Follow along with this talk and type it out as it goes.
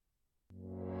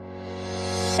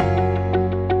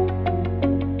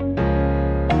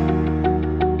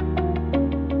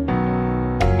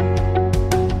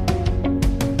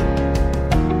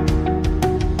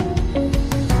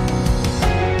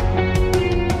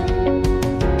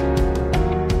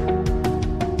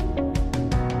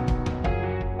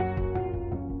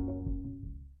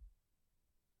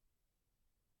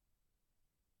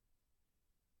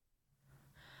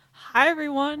Hi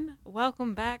everyone,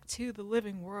 welcome back to the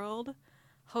living world.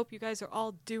 Hope you guys are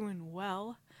all doing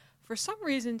well. For some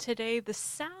reason today, the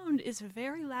sound is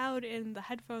very loud in the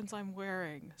headphones I'm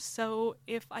wearing, so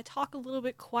if I talk a little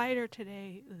bit quieter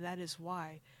today, that is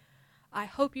why. I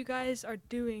hope you guys are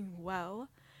doing well.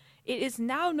 It is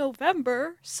now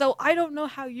November, so I don't know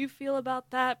how you feel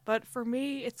about that, but for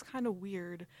me, it's kind of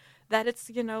weird that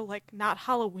it's, like not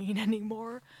Halloween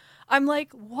anymore. I'm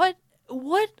like, what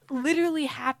literally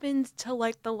happened to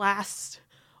like the last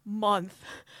month?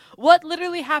 What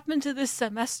literally happened to this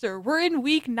semester? We're in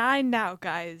week 9 now,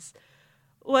 guys.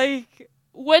 Like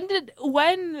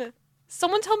when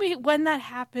someone tell me when that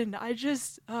happened.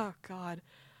 Oh god.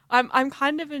 I'm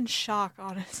kind of in shock,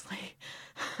 honestly.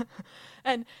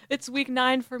 And it's week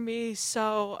 9 for me,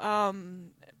 so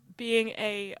being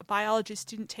a biology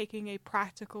student taking a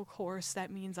practical course,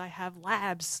 that means I have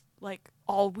labs like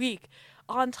all week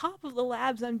on top of the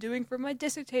labs I'm doing for my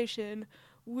dissertation.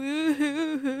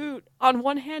 Woo-hoo-hoo. On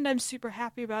one hand, I'm super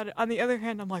happy about it. On the other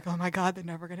hand, I'm like, oh my god, they're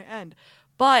never going to end.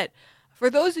 But for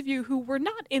those of you who were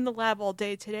not in the lab all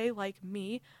day today, like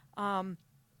me, and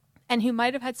who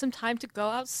might have had some time to go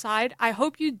outside, I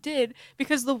hope you did,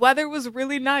 because the weather was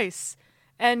really nice.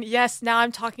 And yes, now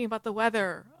I'm talking about the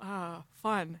weather.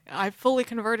 Fun. I've fully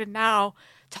converted now,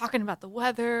 talking about the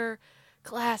weather,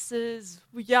 classes,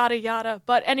 yada yada.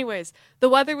 But anyways, the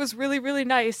weather was really, really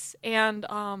nice, and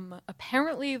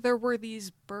apparently there were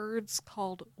these birds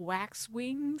called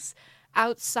waxwings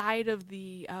outside of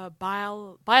the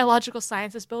biological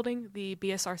sciences building, the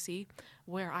BSRC,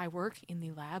 where I work in the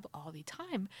lab all the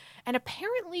time. And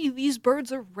apparently these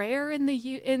birds are rare in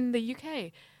the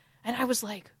UK. And I was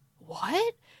like,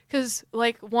 what? Because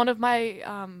like one of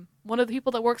the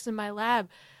people that works in my lab,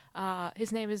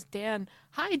 his name is Dan.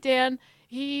 Hi, Dan.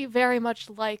 He very much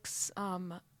likes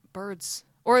birds,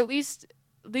 or at least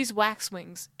these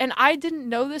waxwings. And I didn't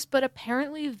know this, but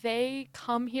apparently they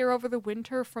come here over the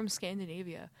winter from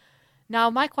Scandinavia. Now,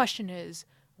 my question is,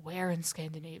 where in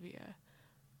Scandinavia?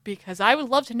 Because I would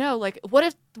love to know, like, what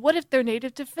if they're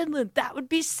native to Finland? That would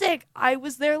be sick. I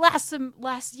was there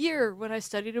last year when I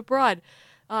studied abroad.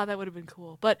 That would have been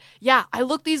cool. But yeah, I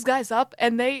looked these guys up,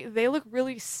 and they look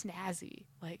really snazzy.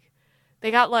 Like,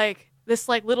 they got like this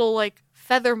like little like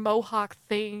feather mohawk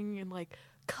thing and like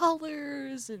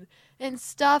colors and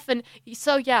stuff. And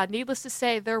so yeah, needless to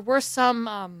say, there were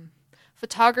some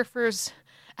photographers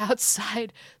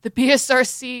outside the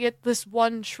BSRC at this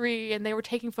one tree, and they were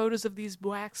taking photos of these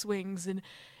waxwings, and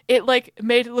it like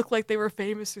made it look like they were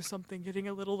famous or something, getting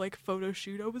a little like photo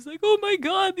shoot. I was like, oh my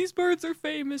god, these birds are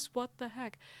famous. What the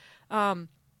heck? And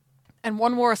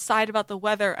one more aside about the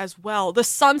weather as well. The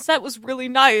sunset was really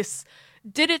nice.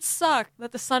 Did it suck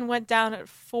that the sun went down at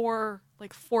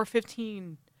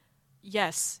 4:15?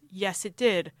 Yes, it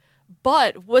did.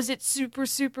 But was it super,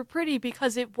 super pretty?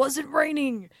 Because it wasn't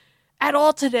raining at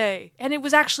all today. And it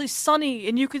was actually sunny,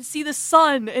 and you could see the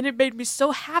sun, and it made me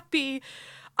so happy.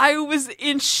 I was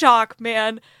in shock,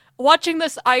 man. Watching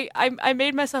this, I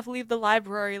made myself leave the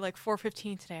library like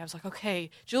 4:15 today. I was like,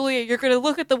 okay, Julia, you're going to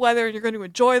look at the weather, and you're going to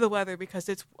enjoy the weather, because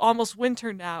it's almost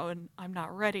winter now, and I'm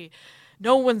not ready.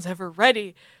 No one's ever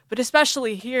ready, but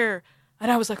especially here.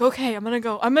 And I was like, okay, I'm gonna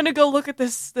go look at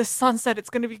this sunset. It's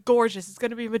gonna be gorgeous. It's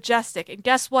gonna be majestic. And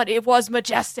guess what? It was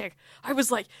majestic. I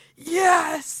was like,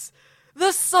 yes,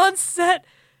 the sunset.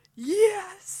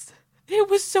 Yes, it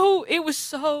was so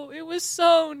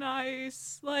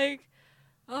nice. Like,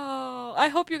 oh, I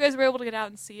hope you guys were able to get out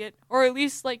and see it, or at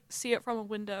least like see it from a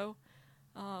window,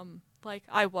 like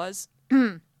I was.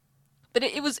 But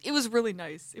it was really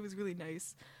nice. It was really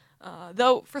nice.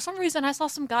 Though, for some reason, I saw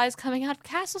some guys coming out of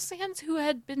Castle Sands who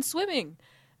had been swimming.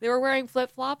 They were wearing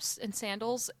flip-flops and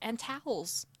sandals and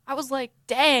towels. I was like,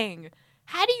 dang,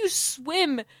 how do you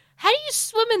swim? How do you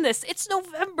swim in this? It's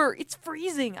November. It's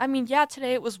freezing. I mean, yeah,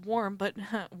 today it was warm, but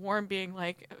warm being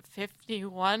like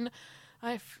 51.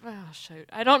 Shoot.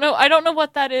 I don't know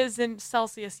what that is in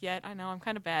Celsius yet. I know, I'm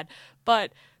kind of bad.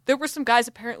 But there were some guys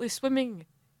apparently swimming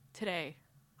today.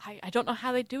 I don't know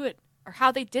how they do it or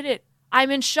how they did it. I'm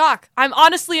in shock. I'm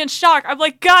honestly in shock. I'm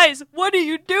like, guys, what are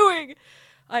you doing?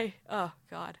 Oh,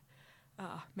 God.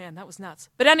 Oh, man, that was nuts.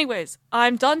 But anyways,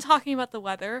 I'm done talking about the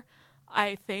weather,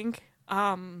 I think.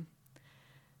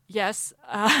 Yes.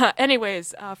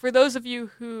 Anyways, for those of you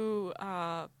who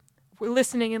were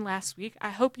listening in last week,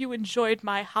 I hope you enjoyed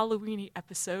my Halloween-y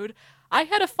episode. I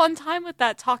had a fun time with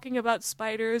that, talking about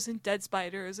spiders and dead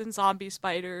spiders and zombie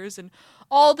spiders and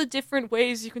all the different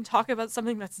ways you can talk about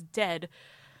something that's dead.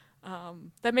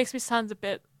 That makes me sound a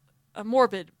bit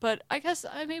morbid, but I guess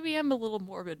I maybe am a little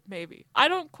morbid, maybe. I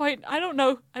don't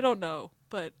know.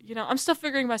 but, I'm still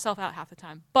figuring myself out half the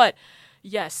time. But,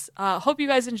 yes, hope you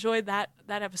guys enjoyed that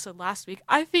episode last week.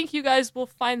 I think you guys will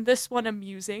find this one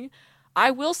amusing. I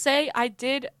will say I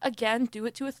did, again, do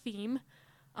it to a theme.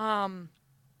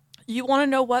 You want to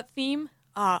know what theme?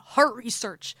 Heart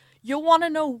research. You'll want to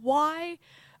know why?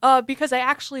 Because I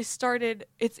actually started,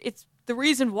 the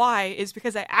reason why is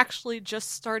because I actually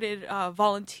just started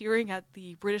volunteering at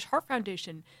the British Heart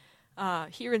Foundation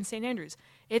here in St. Andrews.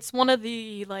 It's one of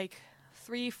the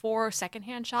 3-4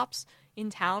 secondhand shops in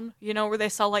town, where they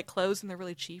sell clothes and they're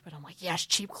really cheap. And I'm like, yes,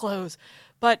 cheap clothes.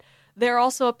 But they're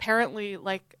also apparently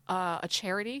a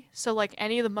charity. So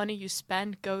any of the money you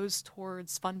spend goes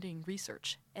towards funding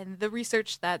research. And the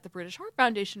research that the British Heart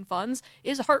Foundation funds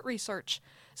is heart research.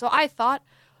 So I thought,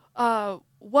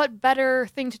 what better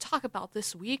thing to talk about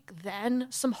this week than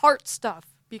some heart stuff?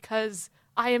 Because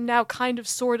I am now kind of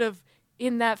sort of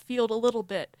in that field a little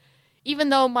bit. Even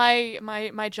though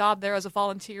my job there as a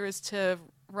volunteer is to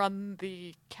run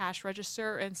the cash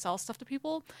register and sell stuff to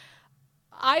people,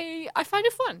 I find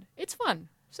it fun. It's fun.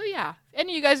 So yeah, if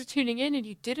any of you guys are tuning in and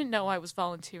you didn't know I was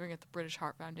volunteering at the British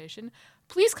Heart Foundation,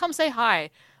 please come say hi.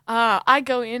 I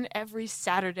go in every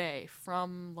Saturday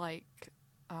from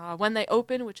when they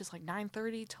open, which is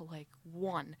 9:30 to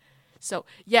 1. So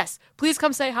yes, please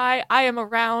come say hi. I am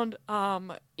around.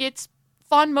 It's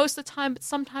fun most of the time, but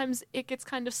sometimes it gets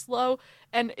kind of slow,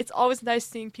 and it's always nice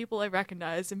seeing people I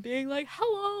recognize and being like,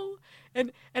 hello,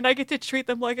 and I get to treat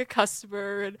them like a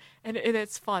customer, and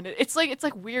it's fun. It's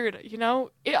weird,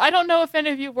 I don't know if any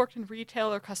of you worked in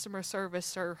retail or customer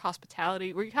service or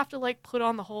hospitality, where you have to put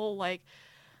on the whole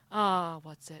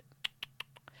what's it?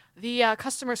 The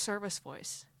customer service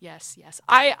voice. Yes.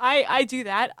 I do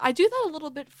that. I do that a little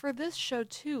bit for this show,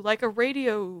 too. A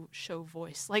radio show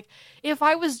voice. If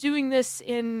I was doing this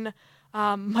in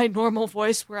my normal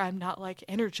voice where I'm not,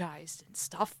 energized and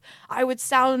stuff, I would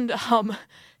sound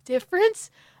different.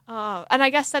 And I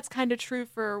guess that's kind of true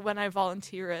for when I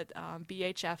volunteer at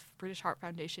BHF, British Heart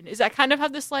Foundation, is I kind of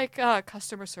have this,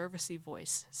 customer service-y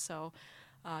voice. So...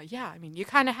 yeah, you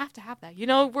kind of have to have that.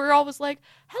 We're always like,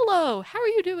 hello, how are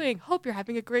you doing? Hope you're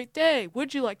having a great day.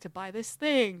 Would you like to buy this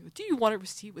thing? Do you want a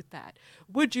receipt with that?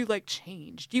 Would you like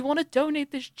change? Do you want to donate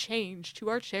this change to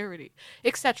our charity?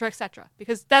 Etc., etc.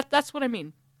 Because that's what I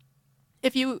mean.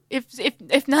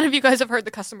 If none of you guys have heard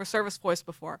the customer service voice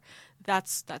before,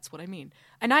 that's what I mean.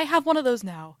 And I have one of those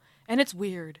now, and it's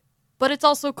weird. But it's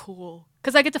also cool,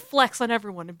 because I get to flex on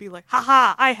everyone and be like,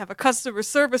 haha, I have a customer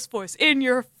service voice in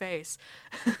your face.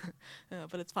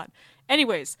 But it's fun.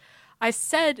 Anyways, I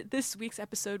said this week's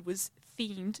episode was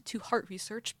themed to heart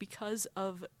research because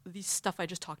of the stuff I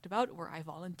just talked about, where I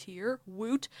volunteer,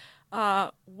 woot.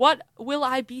 What will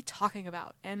I be talking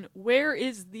about? And where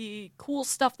is the cool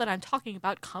stuff that I'm talking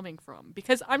about coming from?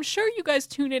 Because I'm sure you guys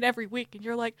tune in every week and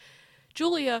you're like,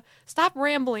 Julia, stop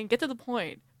rambling, get to the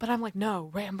point. But I'm like, no,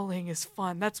 rambling is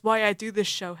fun. That's why I do this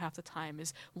show half the time,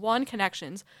 is 1,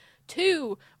 connections,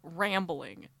 2,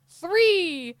 rambling,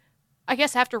 3, I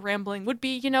guess after rambling would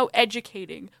be,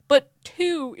 educating, but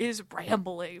 2 is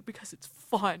rambling because it's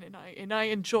fun and I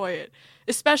enjoy it,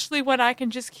 especially when I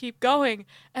can just keep going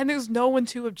and there's no one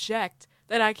to object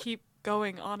that I keep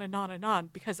going on and on and on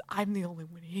because I'm the only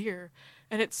one here,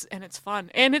 and it's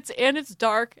fun, and it's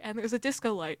dark and there's a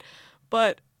disco light.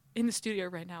 But in the studio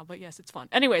right now, but yes, it's fun.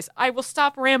 Anyways, I will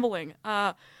stop rambling.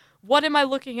 What am I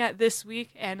looking at this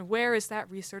week, and where is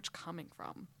that research coming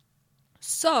from?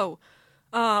 So,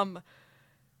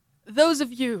 those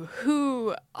of you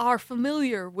who are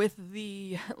familiar with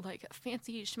the,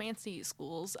 fancy schmancy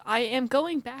schools, I am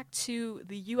going back to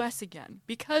the U.S. again,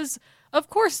 because, of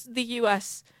course, the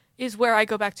U.S. is where I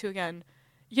go back to again.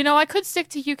 I could stick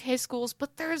to UK schools,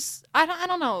 but I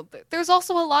don't know. There's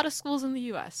also a lot of schools in the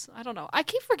US. I don't know. I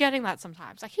keep forgetting that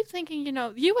sometimes. I keep thinking,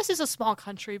 the US is a small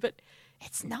country, but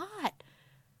it's not.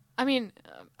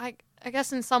 I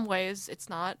guess in some ways it's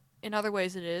not. In other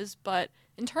ways it is. But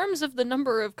in terms of the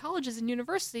number of colleges and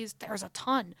universities, there's a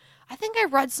ton. I think I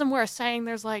read somewhere saying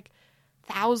there's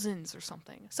thousands or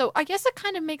something. So I guess it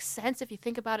kind of makes sense if you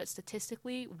think about it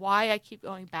statistically, why I keep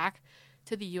going back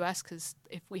to the U.S., because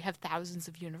if we have thousands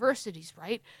of universities,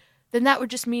 right, then that would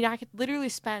just mean I could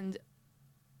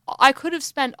have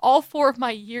spent all 4 of my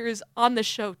years on the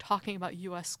show talking about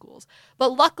U.S. schools. But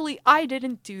luckily, I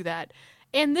didn't do that.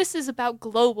 And this is about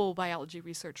global biology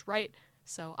research, right?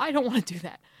 So I don't want to do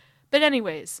that. But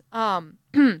anyways,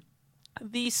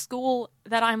 the school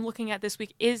that I'm looking at this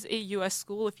week is a U.S.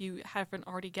 school, if you haven't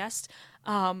already guessed.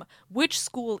 Which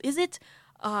school is it?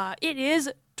 It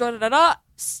is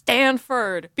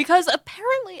Stanford, because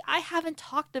apparently I haven't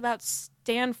talked about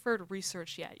Stanford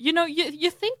research yet.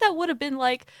 You think that would have been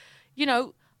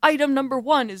item number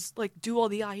 1 is, like, do all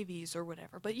the IVs or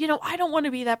whatever. But, I don't want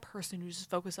to be that person who's just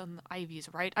focused on the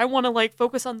IVs, right? I want to, like,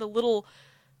 focus on the little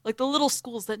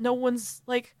schools that no one's,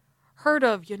 like, heard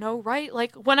of, right?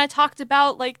 Like, when I talked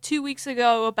about, like, 2 weeks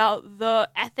ago about the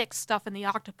ethics stuff in the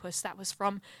octopus, that was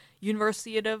from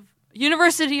University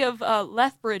of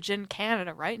Lethbridge in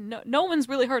Canada, right? No one's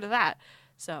really heard of that.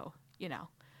 So,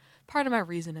 part of my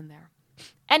reason in there.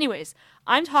 Anyways,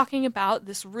 I'm talking about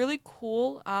this really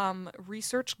cool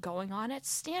research going on at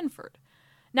Stanford.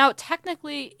 Now,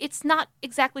 technically, it's not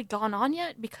exactly gone on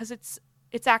yet because it's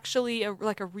actually a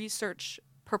research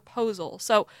proposal.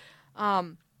 So,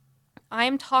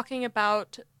 I'm talking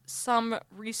about some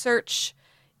research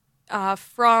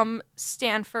from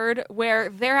Stanford where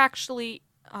they're actually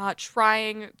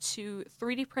trying to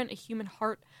 3D print a human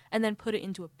heart and then put it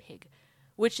into a pig,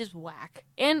 which is whack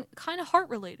and kind of heart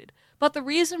related. But the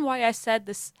reason why I said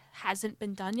this hasn't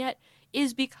been done yet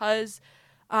is because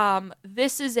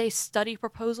this is a study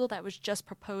proposal that was just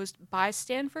proposed by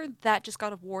Stanford that just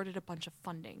got awarded a bunch of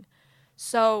funding.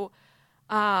 So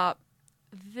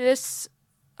this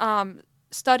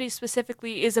study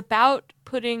specifically is about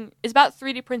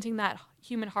 3D printing that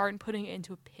human heart and putting it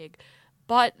into a pig.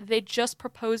 But they just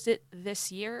proposed it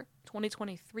this year,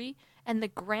 2023, and the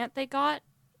grant they got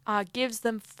gives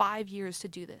them 5 years to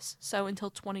do this, so until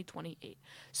 2028.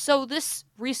 So this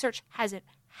research hasn't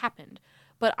happened,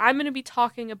 but I'm going to be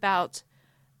talking about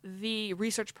the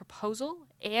research proposal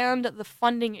and the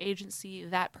funding agency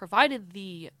that provided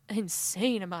the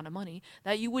insane amount of money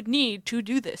that you would need to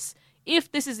do this,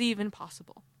 if this is even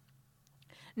possible.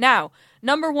 Now,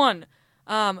 number 1,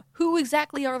 who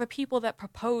exactly are the people that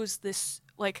proposed this,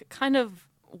 like, kind of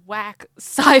whack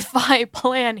sci-fi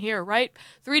plan here, right?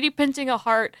 3D printing a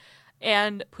heart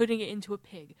and putting it into a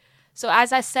pig. So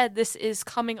as I said, this is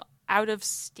coming out of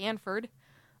Stanford.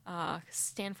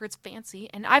 Stanford's fancy,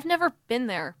 and I've never been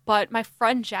there, but my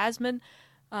friend Jasmine,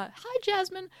 hi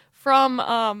Jasmine, from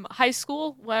high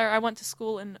school, where I went to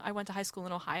high school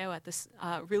in Ohio at this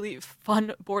really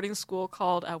fun boarding school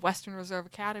called Western Reserve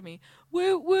Academy.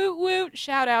 Woot, woot, woot,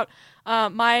 shout out.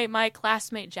 My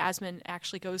classmate Jasmine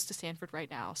actually goes to Stanford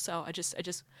right now, so I just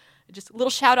a little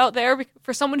shout out there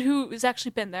for someone who has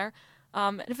actually been there.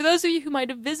 And for those of you who might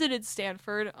have visited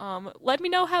Stanford, let me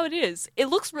know how it is. It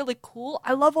looks really cool.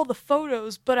 I love all the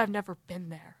photos, but I've never been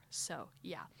there. So,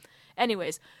 yeah.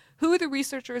 Anyways, who are the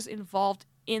researchers involved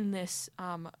in this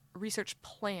research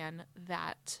plan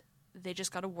that they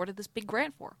just got awarded this big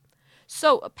grant for?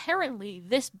 So, apparently,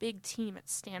 this big team at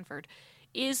Stanford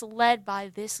is led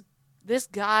by this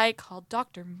guy called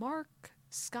Dr. Mark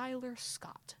Schuyler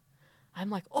Scott. I'm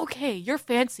like, okay, you're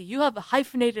fancy. You have a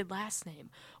hyphenated last name.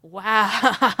 Wow.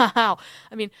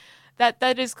 I mean,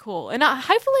 that is cool. And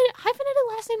hyphenated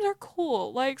last names are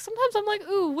cool. Like, sometimes I'm like,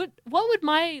 ooh, what would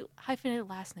my hyphenated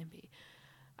last name be?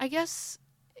 I guess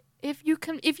if you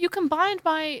combined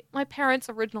my parents'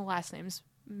 original last names,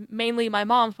 mainly my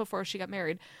mom's before she got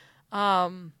married,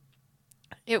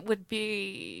 it would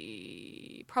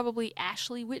be probably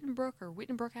Ashley Wittenbrook or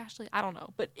Wittenbrook Ashley. I don't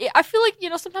know. But I feel like,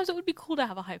 sometimes it would be cool to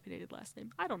have a hyphenated last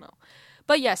name. I don't know.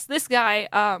 But yes, this guy,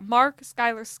 Mark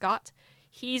Schuyler Scott,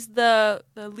 he's the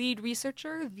lead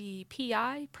researcher, the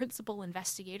PI, principal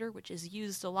investigator, which is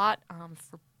used a lot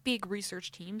for big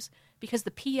research teams because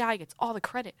the PI gets all the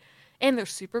credit. And they're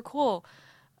super cool.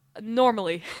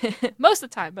 Normally. most of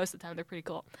the time they're pretty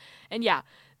cool. And yeah,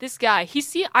 this guy,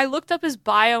 I looked up his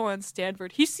bio on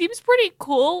Stanford. He seems pretty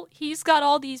cool. He's got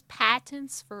all these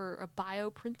patents for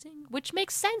bioprinting, which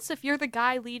makes sense if you're the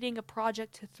guy leading a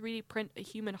project to 3D print a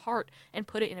human heart and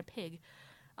put it in a pig.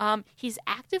 He's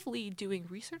actively doing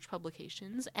research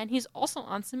publications, and he's also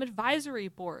on some advisory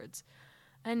boards.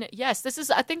 And yes, this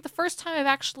is, I think, the first time I've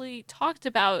actually talked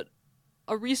about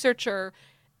a researcher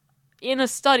in a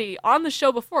study on the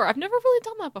show before. I've never really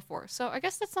done that before, so I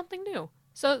guess that's something new.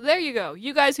 So there you go.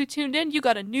 You guys who tuned in, you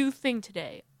got a new thing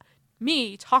today.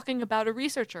 Me talking about a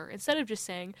researcher. Instead of just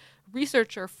saying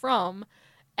researcher from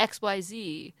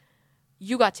XYZ,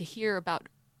 you got to hear about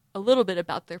a little bit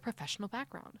about their professional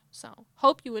background. So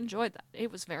hope you enjoyed that.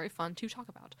 It was very fun to talk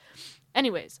about.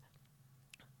 Anyways,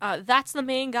 that's the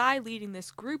main guy leading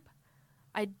this group.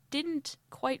 I didn't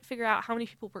quite figure out how many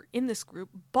people were in this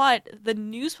group, but the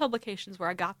news publications where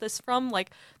I got this from,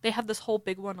 like, they have this whole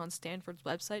big one on Stanford's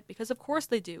website, because of course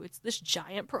they do. It's this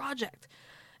giant project.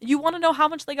 You want to know how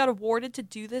much they got awarded to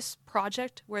do this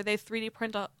project where they 3D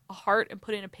print a heart and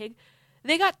put it in a pig?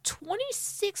 They got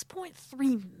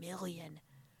 $26.3 million.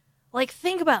 Like,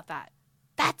 think about that.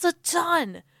 That's a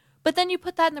ton. But then you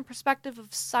put that in the perspective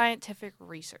of scientific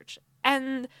research,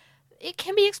 and it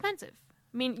can be expensive.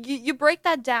 I mean, you break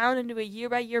that down into a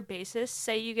year-by-year basis.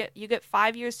 Say you get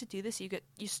 5 years to do this.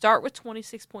 You start with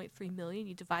 26.3 million.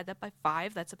 You divide that by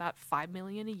 5. That's about 5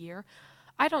 million a year.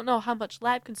 I don't know how much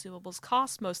lab consumables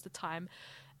cost most of the time,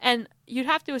 and you'd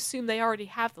have to assume they already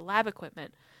have the lab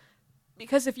equipment.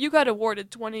 Because if you got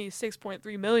awarded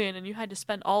 26.3 million and you had to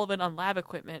spend all of it on lab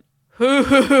equipment,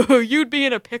 you'd be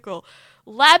in a pickle.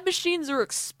 Lab machines are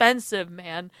expensive,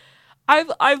 man.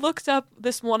 I looked up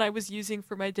this one I was using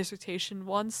for my dissertation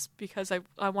once because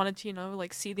I wanted to,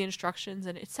 see the instructions,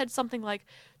 and it said something like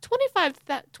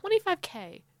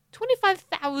 25K,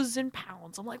 25,000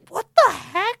 pounds. I'm like, what the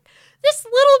heck? This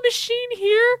little machine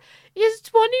here is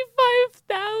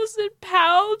 25,000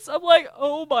 pounds. I'm like,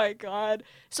 oh my God.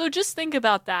 So just think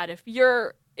about that. If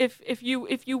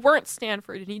you weren't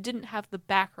Stanford and you didn't have the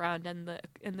background and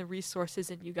the resources,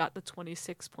 and you got the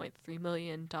 $26.3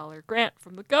 million grant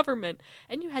from the government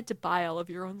and you had to buy all of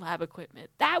your own lab equipment,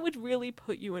 that would really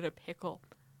put you in a pickle.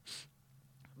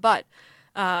 But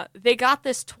they got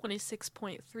this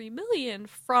 $26.3 million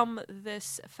from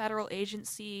this federal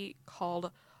agency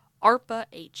called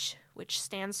ARPA-H, which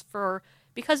stands for,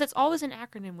 because it's always an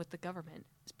acronym with the government,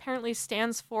 it apparently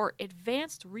stands for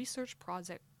Advanced Research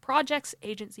Projects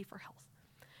Agency for Health.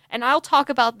 And I'll talk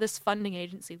about this funding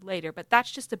agency later, but that's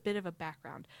just a bit of a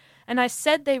background. And I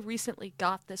said they recently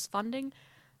got this funding,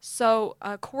 so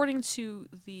according to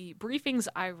the briefings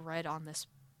I read on this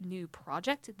new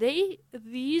project,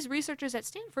 these researchers at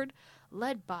Stanford,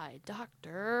 led by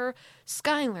Dr.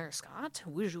 Skylar Scott,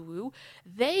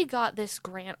 they got this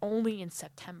grant only in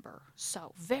September.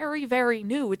 So very, very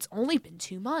new. It's only been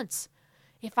 2 months.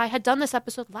 If I had done this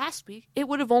episode last week, it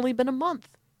would have only been a month.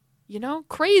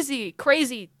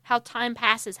 Crazy how time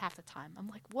passes half the time. I'm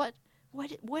like, what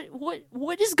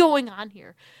is going on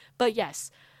here? But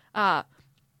yes,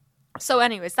 so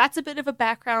anyways, that's a bit of a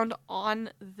background on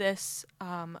this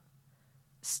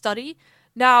study.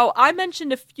 Now, I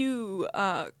mentioned a few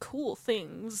cool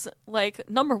things, like,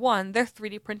 number one, they're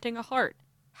 3D printing a heart.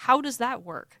 How does that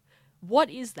work? What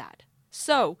is that?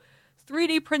 So,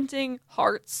 3D printing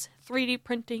hearts, 3D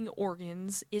printing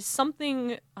organs is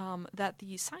something that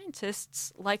the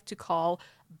scientists like to call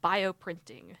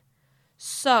bioprinting.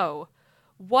 So,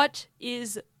 what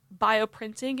is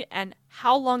bioprinting and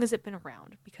how long has it been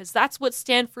around? Because that's what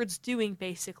Stanford's doing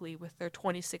basically with their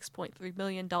 $26.3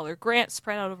 million grant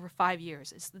spread out over 5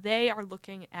 years, is they are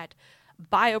looking at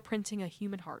bioprinting a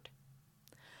human heart.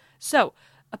 So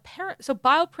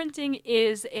bioprinting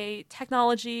is a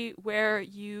technology where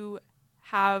you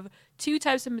have two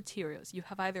types of materials. You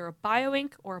have either a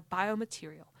bioink or a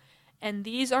biomaterial. And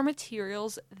these are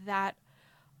materials that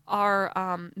are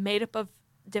made up of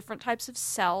different types of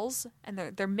cells, and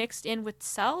they're mixed in with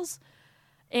cells.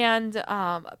 And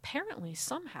apparently,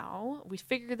 somehow, we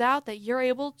figured out that you're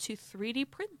able to 3D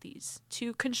print these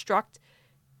to construct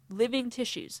living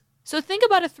tissues. So think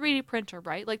about a 3D printer,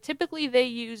 right? Like, typically they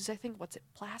use, I think,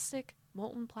 plastic?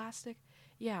 Molten plastic?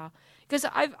 Yeah. Because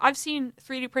I've seen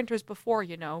 3D printers before,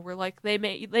 where, like, they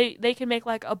can make,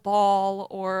 like, a ball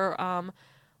or,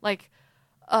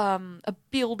 a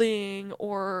building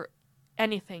or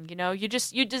anything,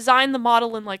 you design the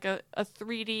model in like a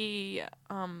 3D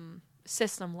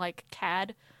system like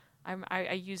CAD.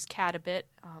 I used CAD a bit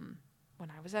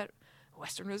when I was at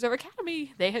Western Reserve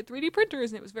Academy. They had 3D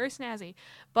printers and it was very snazzy.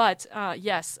 But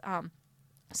yes,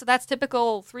 so that's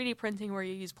typical 3D printing where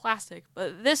you use plastic.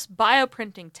 But this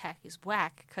bioprinting tech is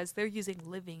whack because they're using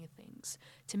living things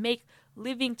to make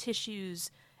living tissues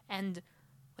and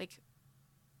like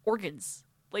organs.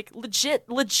 Like legit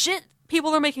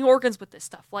people are making organs with this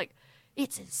stuff. Like,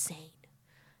 it's insane.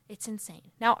 It's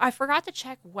insane. Now, I forgot to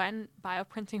check when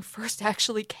bioprinting first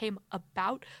actually came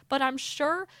about, but I'm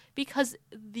sure because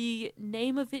the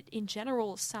name of it in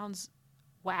general sounds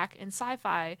whack and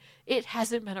sci-fi, it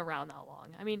hasn't been around that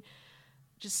long. I mean,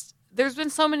 there's been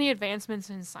so many advancements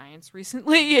in science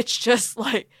recently. It's just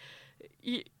like,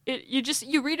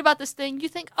 you read about this thing, you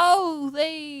think, oh,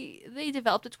 they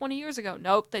developed it 20 years ago.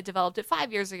 Nope, they developed it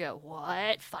 5 years ago.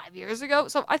 What? 5 years ago?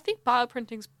 So I think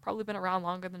bioprinting's probably been around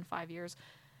longer than 5 years.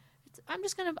 I'm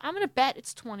gonna bet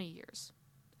it's 20 years,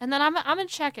 and then I'm gonna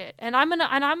check it, and I'm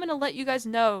gonna let you guys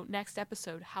know next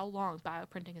episode how long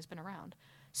bioprinting has been around.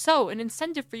 So an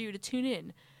incentive for you to tune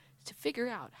in to figure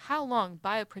out how long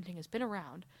bioprinting has been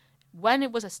around, when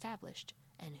it was established,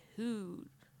 and who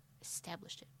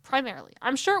established it. Primarily,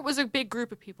 I'm sure it was a big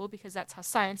group of people because that's how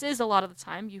science is a lot of the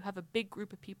time. You have a big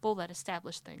group of people that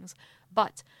establish things,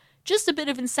 but just a bit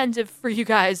of incentive for you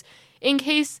guys in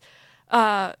case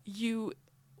you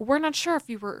were not sure if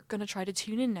you were going to try to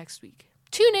tune in next week.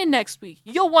 Tune in next week.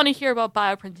 You'll want to hear about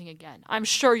bioprinting again. I'm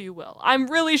sure you will. I'm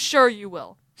really sure you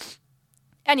will.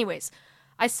 Anyways,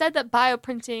 I said that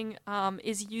bioprinting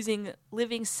is using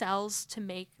living cells to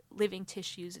make living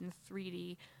tissues in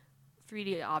 3D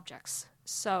objects.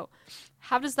 So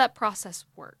how does that process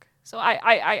work? So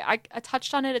I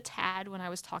touched on it a tad when I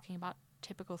was talking about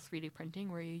typical 3D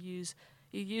printing, where you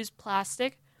use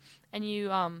plastic and you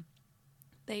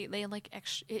they like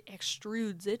it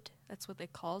extrudes it. That's what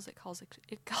it calls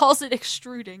it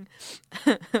extruding.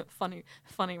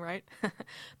 funny, right?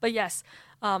 But yes,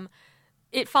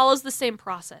 it follows the same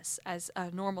process as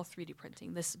normal 3D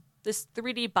printing. This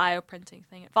 3D bioprinting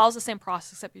thing, it follows the same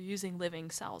process, except you're using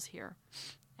living cells here,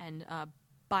 and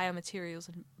biomaterials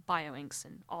and bioinks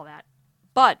and all that.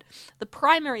 But the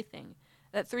primary thing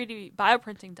that 3D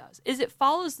bioprinting does is it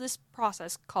follows this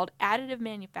process called additive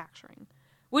manufacturing,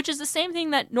 which is the same thing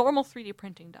that normal 3D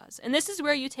printing does. And this is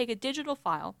where you take a digital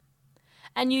file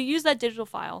and you use that digital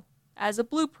file as a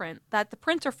blueprint that the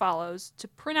printer follows to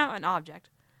print out an object.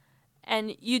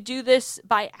 And you do this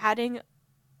by adding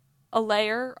a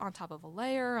layer on top of a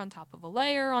layer on top of a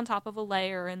layer on top of a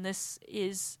layer, and this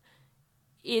is,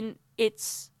 in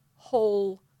its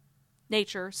whole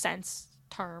nature, sense,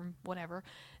 term, whatever,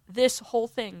 this whole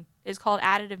thing is called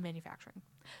additive manufacturing.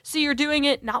 So you're doing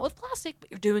it not with plastic, but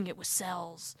you're doing it with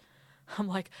cells. I'm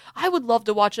like, I would love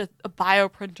to watch a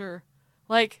bioprinter.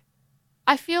 Like,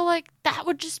 I feel like that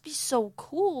would just be so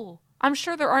cool. I'm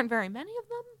sure there aren't very many of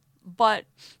them, but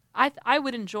I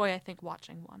would enjoy, I think,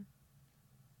 watching one.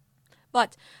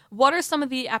 But what are some of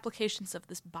the applications of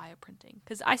this bioprinting?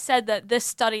 Because I said that this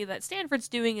study that Stanford's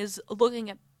doing is looking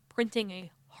at printing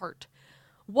a heart.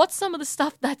 What's some of the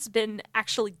stuff that's been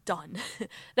actually done?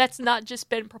 That's not just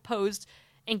been proposed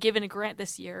and given a grant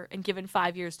this year and given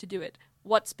 5 years to do it.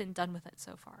 What's been done with it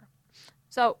so far?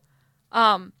 So,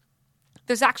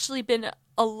 there's actually been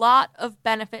a lot of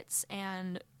benefits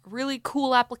and really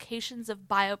cool applications of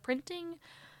bioprinting.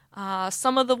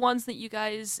 Some of the ones that you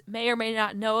guys may or may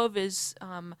not know of is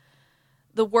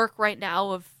the work right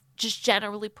now of just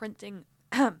generally printing,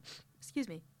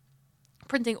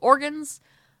 printing organs.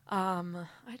 Did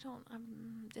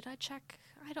I check?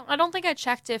 I don't think I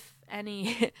checked if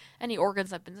any any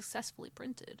organs have been successfully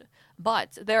printed.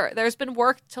 But there's been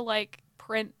work to like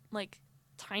print like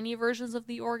tiny versions of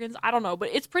the organs. I don't know, but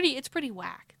it's pretty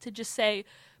whack to just say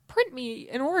print me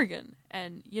an organ,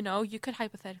 and you could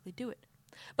hypothetically do it.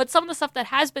 But some of the stuff that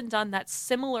has been done that's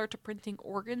similar to printing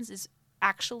organs is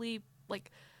actually like,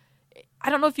 I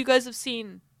don't know if you guys have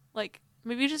seen like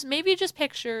maybe just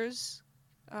pictures.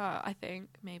 I think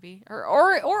maybe or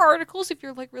articles if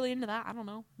you're like really into that. I don't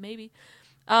know, maybe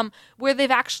where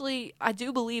they've actually, I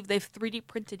do believe they've 3D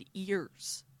printed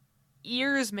ears,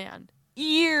 man,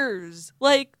 ears.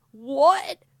 Like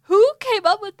what? Who came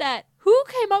up with that? Who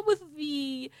came up with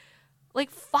the like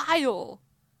file?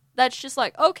 That's just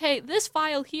like, okay, this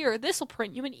file here, this will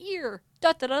print you an ear.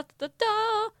 Da da da da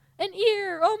da, an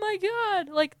ear. Oh my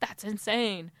god, like that's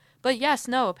insane. But yes,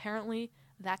 no, apparently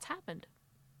that's happened.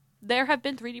 There have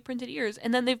been 3D printed ears,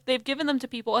 and then they've given them to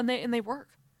people, and they work.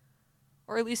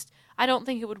 Or at least I don't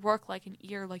think it would work like an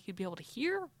ear, like you'd be able to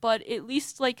hear. But at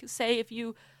least like say if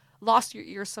you lost your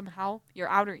ear somehow, your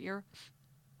outer ear.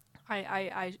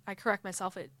 I correct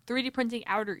myself. 3D printing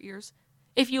outer ears.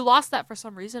 If you lost that for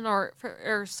some reason, or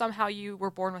somehow you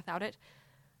were born without it,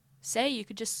 say you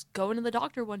could just go into the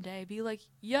doctor one day, be like,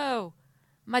 yo,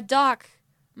 my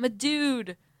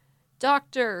dude,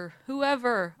 doctor,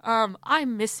 whoever,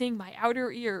 I'm missing my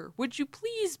outer ear. Would you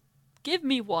please give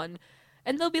me one?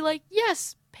 And they'll be like,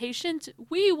 yes, patient,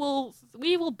 we will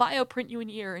bioprint you an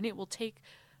ear, and it will take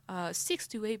 6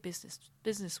 to 8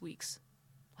 business weeks.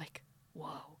 Like,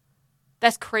 whoa.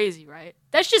 That's crazy, right?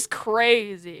 That's just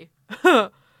crazy.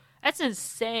 That's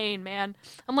insane, man.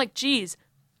 I'm like, geez.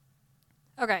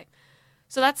 Okay,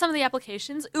 so that's some of the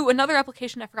applications. Ooh, another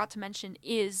application I forgot to mention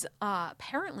is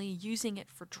apparently using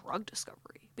it for drug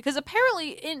discovery. Because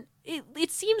apparently,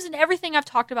 it seems in everything I've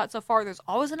talked about so far, there's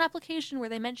always an application where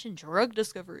they mention drug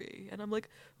discovery. And I'm like,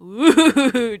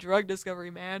 ooh, drug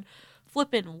discovery, man.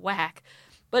 Flippin' whack.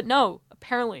 But no,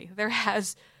 apparently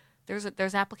there's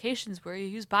applications where you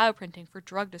use bioprinting for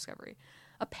drug discovery.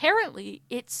 Apparently,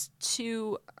 it's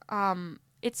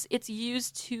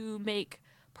used to make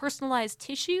personalized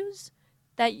tissues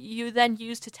that you then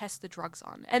use to test the drugs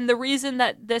on. And the reason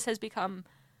that this has become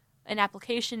an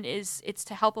application is it's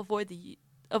to help avoid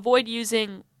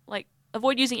using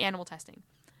animal testing.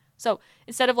 So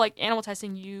instead of like animal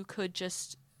testing, you could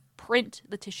just print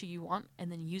the tissue you want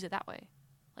and then use it that way.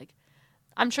 Like,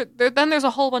 I'm sure then there's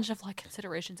a whole bunch of like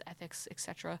considerations, ethics,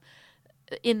 etc.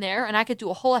 in there, and I could do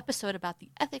a whole episode about the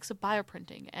ethics of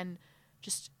bioprinting and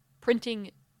just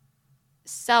printing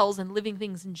cells and living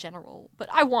things in general, but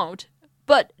I won't.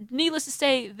 But needless to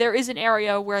say, there is an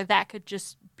area where that could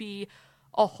just be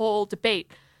a whole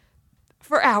debate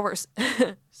for hours.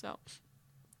 So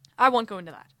I won't go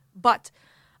into that. But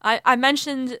I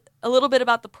mentioned a little bit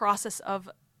about the process of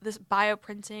this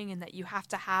bioprinting and that you have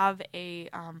to have a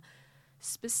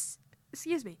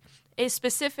specific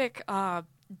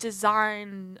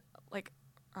design, like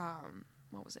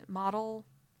what was it, model,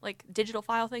 like digital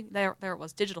file thing. There it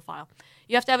was, digital file.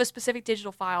 You have to have a specific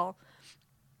digital file,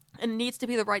 and it needs to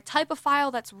be the right type of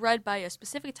file that's read by a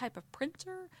specific type of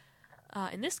printer.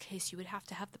 In this case, you would have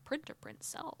to have the printer print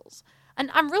cells.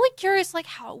 And I'm really curious, like,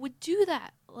 how it would do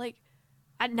that. Like,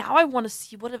 now I want to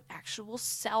see what an actual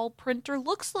cell printer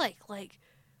looks like. Like,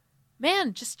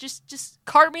 man, just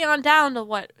cart me on down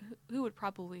to who would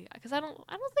probably, because I don't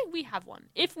think we have one.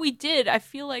 If we did, I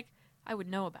feel like I would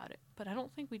know about it, but I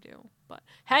don't think we do. But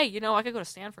hey, I could go to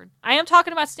Stanford. I am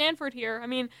talking about Stanford here. I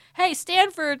mean, hey,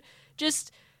 Stanford,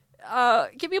 just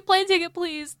give me a plane ticket,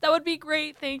 please. That would be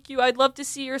great. Thank you. I'd love to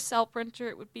see your cell printer.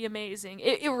 It would be amazing.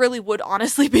 It really would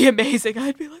honestly be amazing.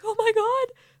 I'd be like, oh my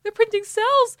God, they're printing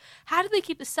cells. How do they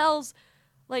keep the cells,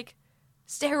 like,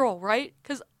 sterile, right?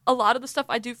 Because a lot of the stuff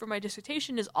I do for my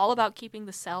dissertation is all about keeping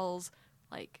the cells,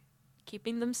 like,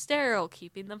 keeping them sterile,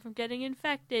 keeping them from getting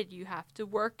infected. You have to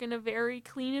work in a very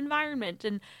clean environment.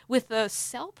 And with a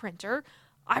cell printer,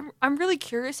 I'm really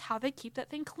curious how they keep that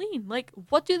thing clean. Like,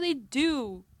 what do they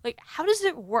do? Like, how does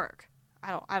it work?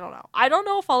 I don't know. I don't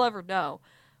know if I'll ever know.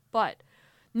 But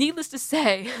needless to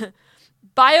say,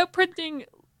 bioprinting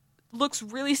looks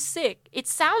really sick. It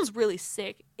sounds really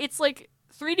sick. It's like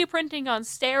 3D printing on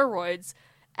steroids,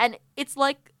 and it's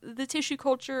like the tissue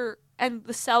culture and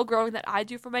the cell growing that I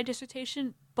do for my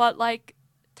dissertation, but like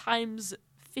times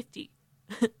 50.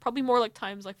 Probably more like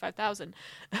times like 5,000.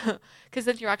 Because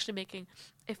then you're actually making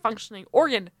a functioning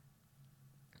organ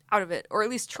out of it, or at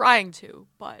least trying to.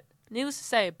 But needless to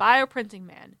say, bioprinting,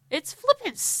 man, it's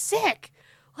flippin' sick.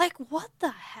 Like, what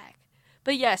the heck?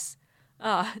 But yes,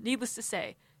 needless to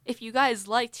say, if you guys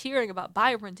liked hearing about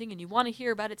bioprinting and you want to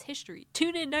hear about its history,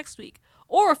 tune in next week.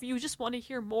 Or if you just want to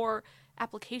hear more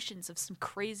applications of some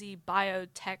crazy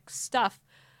biotech stuff,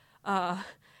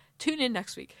 tune in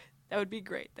next week. That would be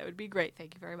great. That would be great.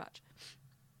 Thank you very much.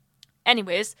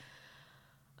 Anyways,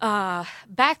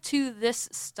 back to this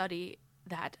study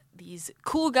that these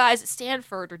cool guys at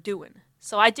Stanford are doing.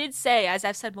 So I did say, as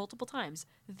I've said multiple times,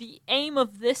 the aim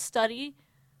of this study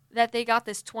that they got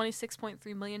this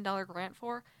 $26.3 million grant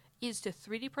for is to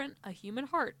 3D print a human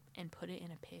heart and put it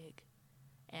in a pig.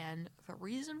 And the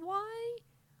reason why?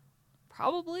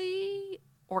 Probably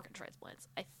organ transplants,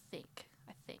 I think.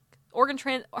 I think.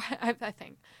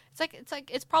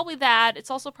 It's probably that.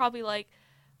 It's also probably like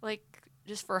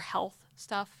just for health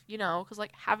stuff, because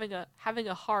like having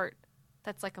a heart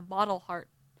that's like a model heart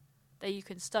that you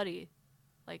can study,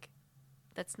 like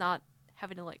that's not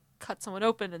having to like cut someone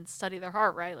open and study their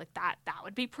heart, right? Like that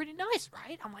would be pretty nice,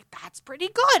 right? I'm like, that's pretty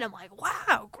good. I'm like,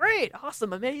 wow, great,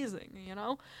 awesome, amazing,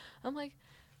 I'm like,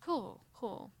 cool.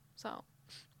 So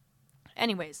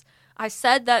anyways, I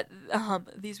said that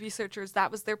these researchers,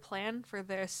 that was their plan for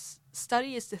this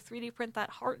study, is to 3D print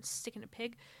that heart and stick in a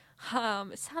pig.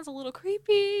 It sounds a little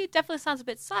creepy. Definitely sounds a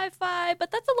bit sci-fi,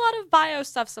 but that's a lot of bio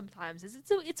stuff sometimes.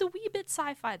 It's a wee bit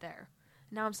sci-fi there.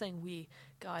 Now I'm saying we.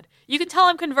 God. You can tell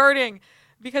I'm converting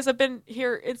because I've been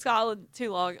here in Scotland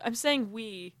too long. I'm saying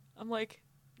we. I'm like,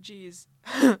 geez.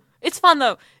 It's fun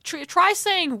though. Try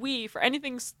saying we for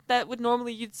anything that would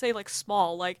normally you'd say like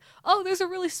small. Like, oh, there's a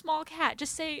really small cat.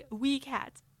 Just say we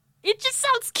cat. It just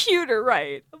sounds cuter,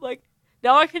 right? I'm like,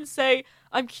 now I can say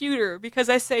I'm cuter because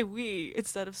I say we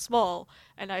instead of small,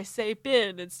 and I say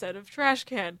bin instead of trash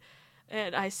can,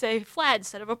 and I say flat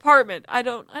instead of apartment. I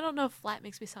don't know if flat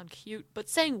makes me sound cute, but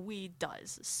saying we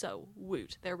does. So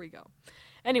woot. There we go.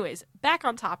 Anyways, back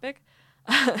on topic.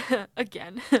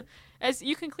 Again, as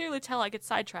you can clearly tell, I get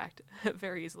sidetracked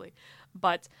very easily.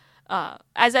 But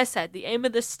as I said, the aim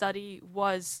of this study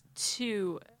was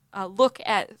to look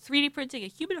at 3D printing a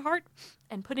human heart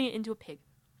and putting it into a pig.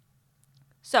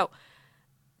 So,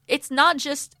 it's not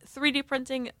just 3D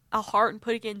printing a heart and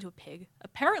putting it into a pig.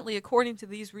 Apparently, according to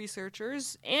these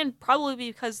researchers, and probably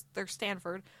because they're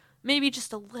Stanford, maybe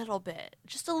just a little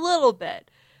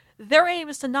bit, their aim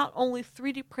is to not only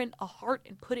 3D print a heart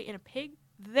and put it in a pig,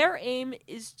 their aim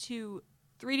is to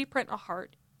 3D print a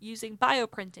heart using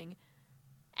bioprinting,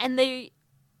 and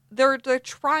they're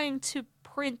trying to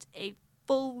print a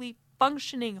fully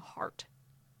functioning heart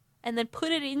and then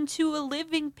put it into a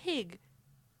living pig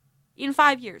in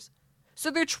 5 years. So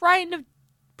they're trying to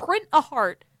print a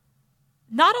heart,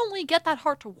 not only get that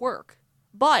heart to work,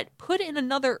 but put it in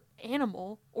another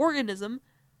animal, organism,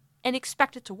 and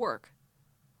expect it to work.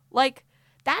 Like,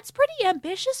 that's pretty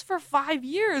ambitious for 5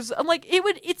 years. I'm like,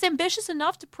 it's ambitious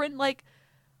enough to print, like,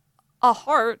 a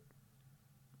heart.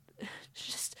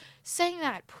 Just saying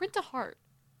that, print a heart.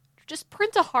 Just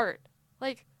print a heart.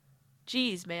 Like,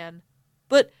 geez, man.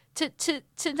 But to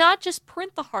not just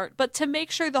print the heart, but to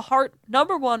make sure the heart,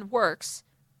 number one, works,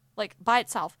 like, by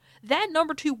itself. Then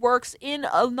number two works in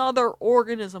another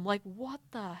organism. Like, what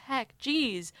the heck?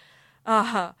 Jeez.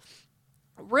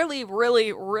 Really,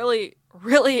 really, really,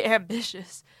 really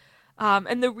ambitious.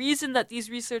 And the reason that these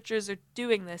researchers are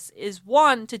doing this is,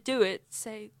 one, to do it,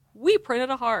 say, we printed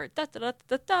a heart. Da, da, da,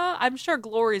 da, da. I'm sure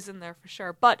glory's in there for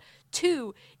sure. But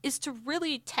two, is to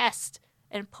really test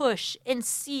and push and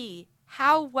see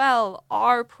how well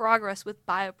our progress with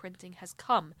bioprinting has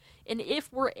come. And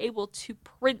if we're able to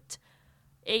print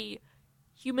a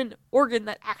human organ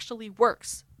that actually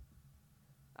works.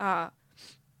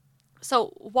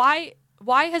 So why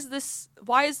is this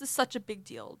such a big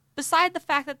deal? Beside the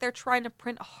fact that they're trying to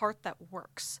print a heart that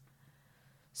works.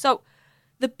 So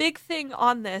the big thing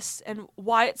on this, and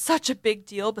why it's such a big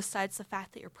deal, besides the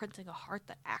fact that you're printing a heart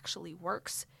that actually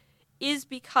works, is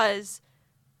because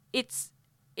it's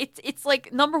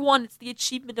like, number one, it's the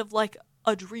achievement of, like,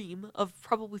 a dream of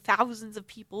probably thousands of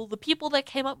people. The people that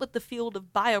came up with the field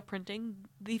of bioprinting,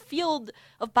 the field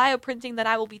of bioprinting that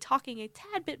I will be talking a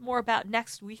tad bit more about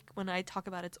next week when I talk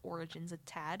about its origins a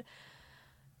tad.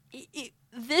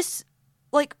 This,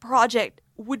 like, project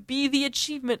would be the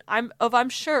achievement I'm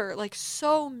sure, like,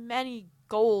 so many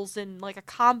goals and, like, a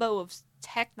combo of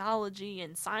technology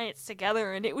and science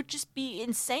together, and it would just be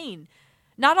insane.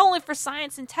 Not only for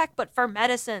science and tech, but for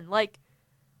medicine. Like,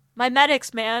 my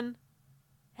medics, man.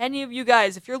 Any of you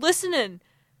guys, if you're listening,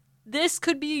 this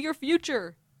could be your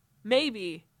future.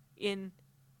 Maybe in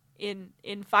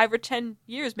 5 or 10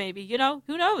 years, maybe. You know,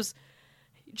 who knows?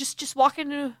 Just walk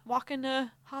into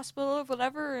a hospital or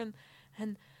whatever,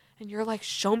 and you're like,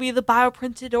 show me the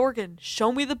bioprinted organ,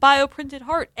 show me the bioprinted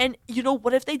heart. And you know,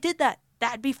 what if they did that?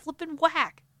 That'd be flippin'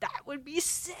 whack. That would be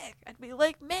sick. I'd be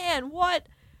like, man, what?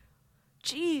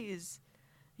 Jeez.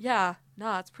 Yeah,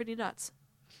 nah, it's pretty nuts.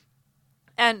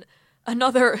 And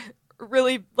another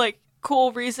really, like,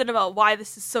 cool reason about why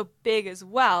this is so big as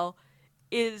well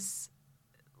is,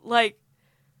 like,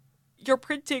 you're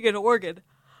printing an organ.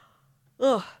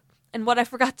 Ugh. And what I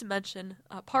forgot to mention,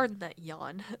 pardon that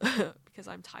yawn, because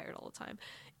I'm tired all the time,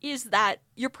 is that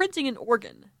you're printing an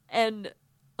organ. And,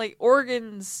 like,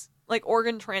 organs, like,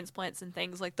 organ transplants and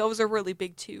things, like, those are really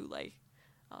big too.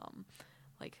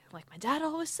 Like my dad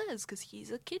always says, because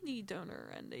he's a kidney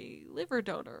donor and a liver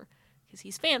donor, because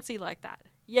he's fancy like that.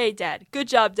 Yay, Dad. Good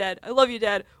job, Dad. I love you,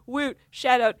 Dad. Woot.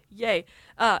 Shout out. Yay.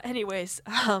 Anyways,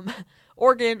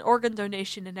 organ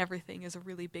donation and everything is a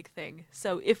really big thing.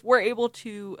 So if we're able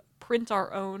to print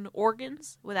our own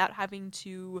organs without having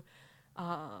to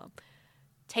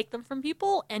take them from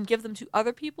people and give them to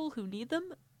other people who need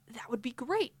them, that would be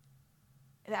great.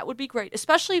 That would be great.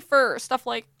 Especially for stuff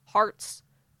like hearts,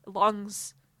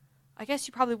 lungs. I guess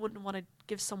you probably wouldn't want to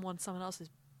give someone else's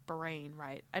brain,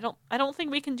 right? I don't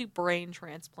think we can do brain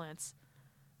transplants.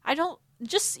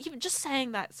 Just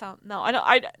saying that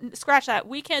I scratch that.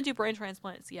 We can't do brain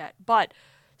transplants yet, but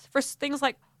for things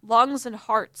like lungs and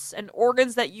hearts and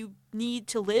organs that you need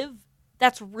to live,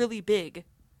 that's really big.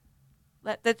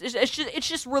 It's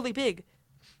just really big.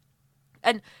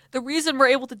 And the reason we're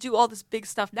able to do all this big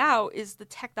stuff now is the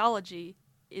technology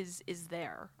is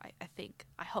there, I think,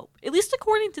 I hope. At least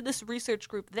according to this research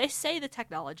group, they say the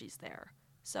technology's there.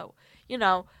 So, you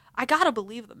know, I gotta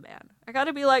believe them, man. I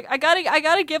gotta be like, I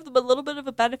gotta give them a little bit of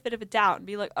a benefit of a doubt and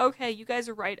be like, okay, you guys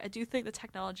are right. I do think the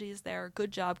technology is there.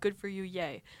 Good job. Good for you.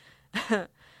 Yay.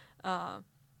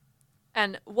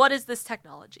 And what is this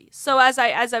technology? So as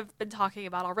I've been talking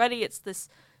about already, it's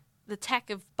the tech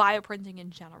of bioprinting in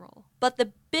general. But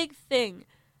the big thing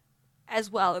as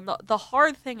well, and the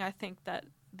hard thing I think that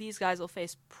these guys will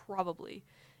face probably,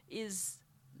 is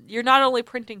you're not only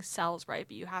printing cells, right,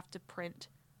 but you have to print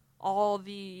all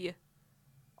the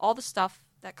stuff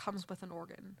that comes with an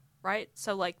organ, right?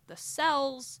 So, like, the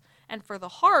cells, and for the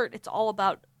heart, it's all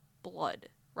about blood,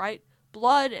 right?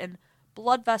 Blood and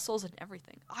blood vessels and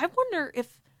everything. I wonder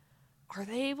if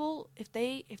they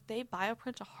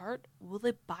bioprint a heart, will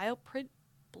they bioprint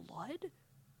blood?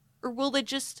 Or will they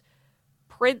just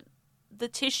print the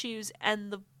tissues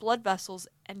and the blood vessels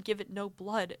and give it no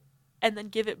blood, and then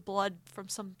give it blood from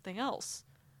something else?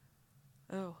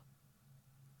 Oh,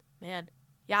 man.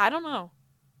 Yeah, I don't know.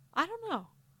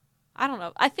 I don't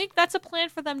know. I think that's a plan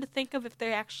for them to think of if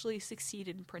they actually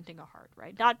succeeded in printing a heart,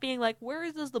 right? Not being like, where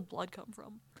does the blood come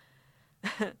from?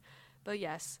 But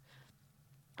yes,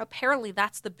 apparently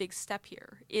that's the big step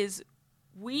here, is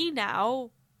we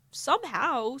now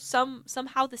somehow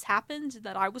this happened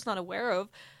that I was not aware of,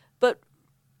 but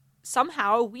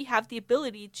somehow we have the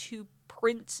ability to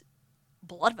print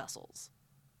blood vessels.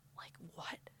 Like,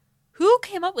 what? Who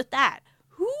came up with that?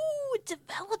 Who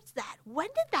developed that? When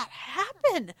did that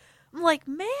happen? I'm like,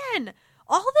 man,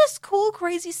 all this cool,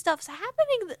 crazy stuff's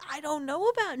happening that I don't know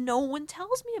about. No one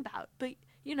tells me about. But,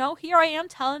 you know, here I am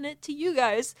telling it to you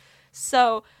guys.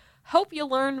 So, hope you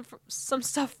learn some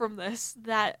stuff from this,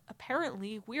 that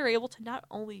apparently we're able to not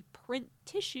only print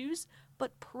tissues,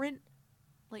 but print,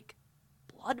 like,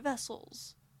 blood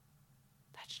vessels.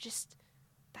 That's just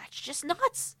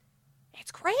nuts.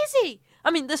 It's crazy.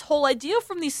 I mean, this whole idea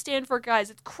from these Stanford guys,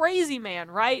 it's crazy, man,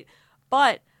 right?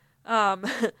 But,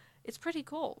 it's pretty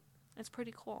cool. It's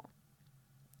pretty cool.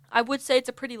 I would say it's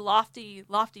a pretty lofty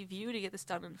view to get this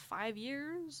done in 5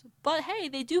 years. But hey,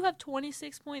 they do have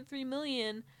 $26.3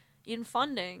 million in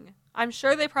funding. I'm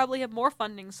sure they probably have more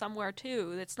funding somewhere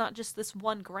too. It's not just this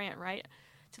one grant, right?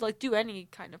 To like do any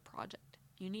kind of project,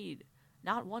 you need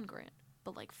not one grant,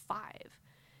 but like 5.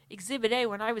 Exhibit A,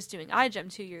 when I was doing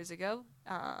iGEM 2 years ago,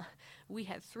 we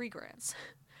had 3 grants.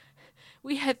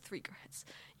 We had 3 grants.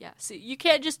 Yeah, so you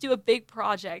can't just do a big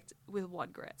project with 1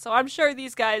 grant. So I'm sure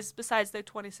these guys, besides their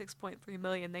 $26.3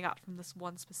 million they got from this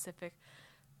one specific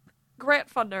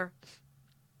grant funder,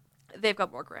 they've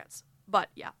got more grants. But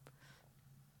yeah.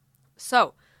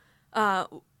 So,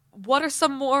 what are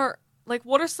some more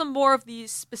of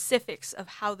these specifics of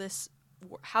how this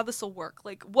will work?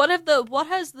 Like, what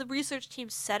has the research team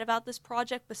said about this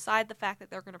project beside the fact that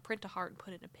they're going to print a heart and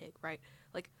put it in a pig, right?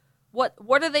 Like, what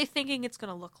are they thinking it's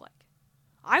going to look like?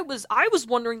 I was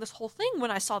wondering this whole thing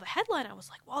when I saw the headline. I was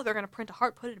like, well, they're going to print a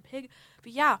heart, put it in a pig.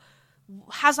 But yeah,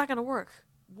 how's that going to work?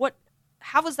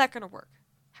 How is that going to work?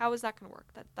 How is that going to work?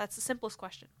 That's the simplest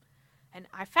question. And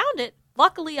I found it.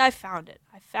 Luckily, I found it.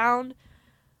 I found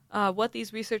what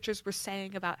these researchers were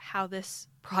saying about how this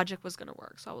project was going to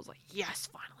work. So I was like, yes,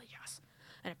 finally, yes.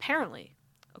 And apparently,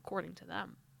 according to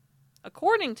them,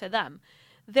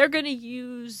 they're going to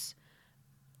use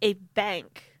a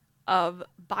bank of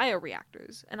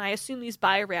bioreactors. And I assume these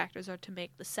bioreactors are to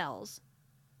make the cells,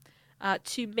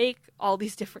 to make all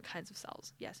these different kinds of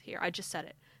cells. Yes, here, I just said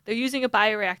it. They're using a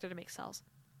bioreactor to make cells.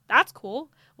 That's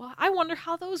cool. Well, I wonder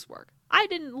how those work. I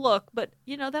didn't look, but,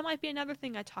 you know, that might be another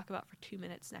thing I talk about for 2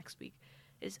 minutes next week,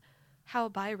 is how a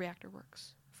bioreactor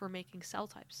works for making cell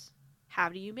types. How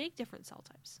do you make different cell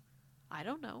types? I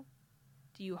don't know.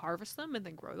 Do you harvest them and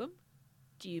then grow them?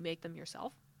 Do you make them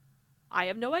yourself? I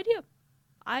have no idea.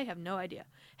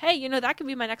 Hey, you know, that could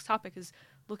be my next topic, is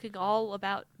looking all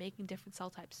about making different cell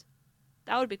types.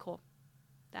 That would be cool.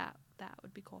 That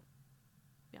would be cool.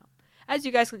 Yeah. As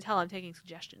you guys can tell, I'm taking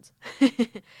suggestions.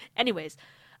 Anyways,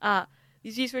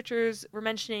 these researchers were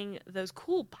mentioning those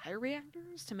cool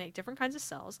bioreactors to make different kinds of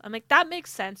cells. I'm like, that makes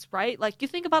sense, right? Like, you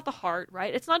think about the heart,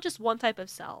 right? It's not just one type of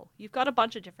cell. You've got a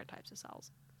bunch of different types of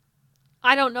cells.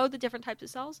 I don't know the different types of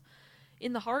cells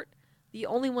in the heart. The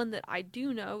only one that I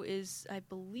do know is, I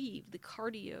believe, the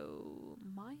cardiomyocyte,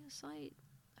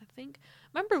 I think.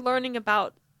 I remember learning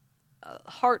about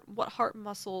what heart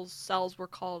muscle cells were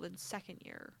called in second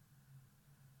year.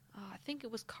 I think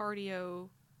it was cardiomyocytes.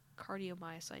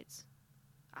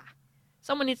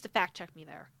 Someone needs to fact check me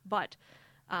there. But,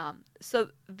 so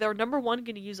they're number one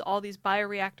going to use all these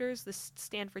bioreactors, this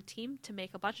Stanford team, to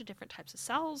make a bunch of different types of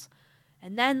cells.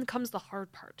 And then comes the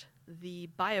hard part, the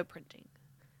bioprinting.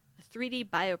 3D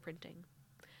bioprinting.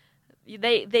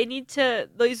 They need to,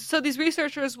 so these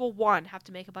researchers will, 1, have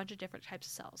to make a bunch of different types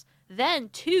of cells. Then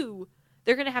 2,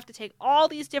 they're going to have to take all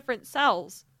these different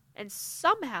cells and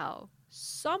somehow,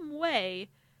 some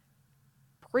way,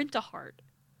 print a heart.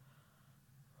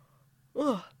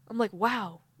 Ugh. I'm like,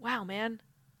 wow, man.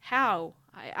 How?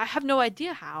 I have no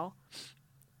idea how.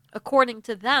 According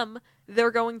to them,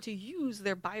 they're going to use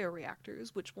their bioreactors,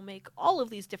 which will make all of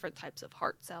these different types of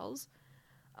heart cells.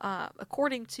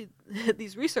 According to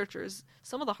these researchers,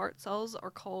 some of the heart cells are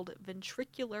called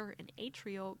ventricular and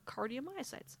atrial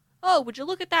cardiomyocytes. Oh, would you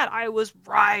look at that? I was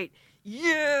right.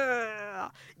 Yeah,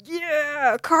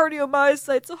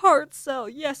 cardiomyocytes, a heart cell.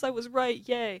 Yes, I was right.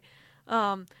 Yay.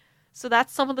 So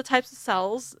that's some of the types of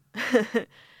cells.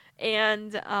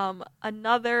 And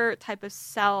another type of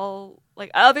cell,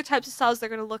 like other types of cells they're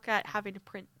going to look at having to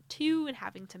print to and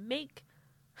having to make.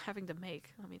 I mean,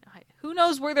 who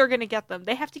knows where they're going to get them?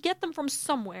 They have to get them from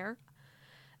somewhere.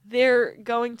 They're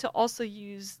going to also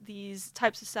use these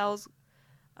types of cells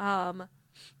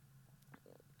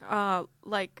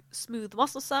like smooth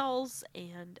muscle cells,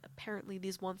 and apparently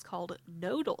these ones called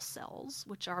nodal cells,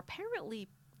 which are apparently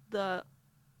the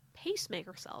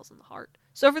pacemaker cells in the heart.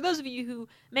 So for those of you who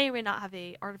may or may not have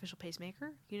a artificial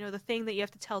pacemaker, the thing that you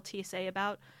have to tell TSA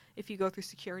about if you go through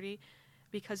security,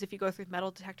 because if you go through the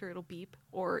metal detector, it'll beep,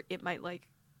 or it might like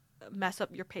mess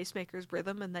up your pacemaker's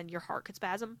rhythm and then your heart could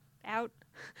spasm out.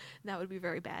 That would be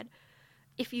very bad.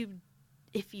 If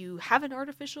you have an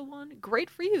artificial one, great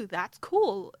for you. That's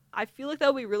cool. I feel like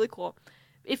that would be really cool.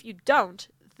 If you don't,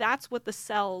 that's what the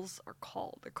cells are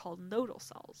called. They're called nodal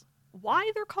cells.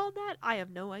 Why they're called that, I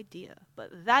have no idea.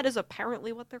 But that is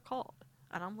apparently what they're called.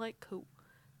 And I'm like, cool.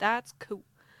 That's cool.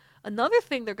 Another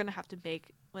thing they're going to have to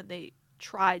make when they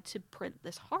try to print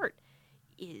this heart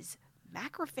is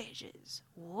macrophages.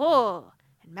 Whoa.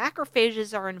 And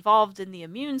macrophages are involved in the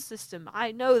immune system.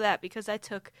 I know that because I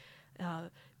took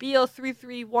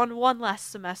BL3311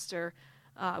 last semester,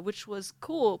 which was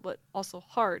cool but also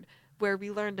hard, where we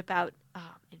learned about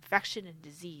infection and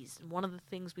disease. And one of the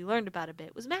things we learned about a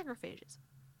bit was macrophages.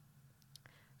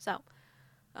 So,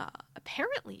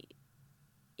 apparently,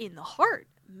 in the heart,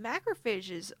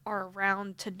 macrophages are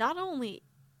around to not only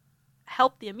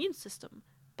help the immune system,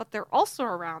 but they're also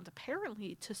around,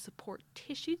 apparently, to support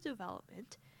tissue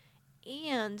development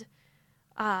and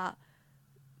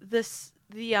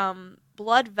the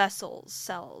blood vessels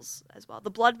cells as well.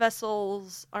 The blood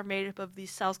vessels are made up of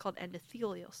these cells called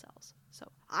endothelial cells. So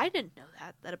I didn't know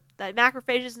that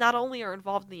macrophages not only are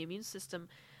involved in the immune system,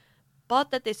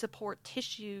 but that they support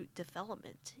tissue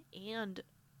development and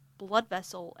blood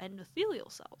vessel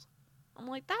endothelial cells. I'm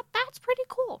like, that's pretty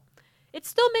cool. It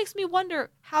still makes me wonder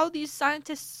how these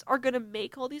scientists are going to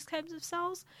make all these types of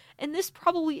cells, and this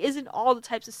probably isn't all the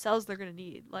types of cells they're going to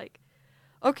need. Like,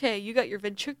 okay, you got your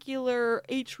ventricular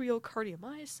atrial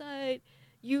cardiomyocyte,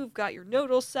 you've got your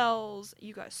nodal cells,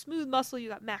 you got smooth muscle, you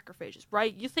got macrophages,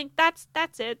 right? You think that's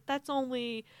it? That's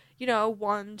only,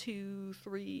 1, 2,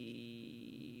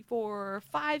 3, 4,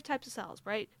 5 types of cells,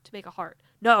 right? To make a heart.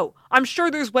 No, I'm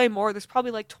sure there's way more. There's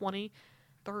probably like 20,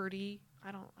 30,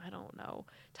 I don't know,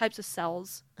 types of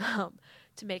cells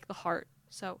to make the heart.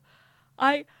 So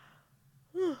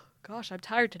gosh, I'm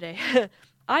tired today.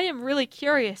 I am really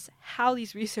curious how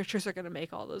these researchers are going to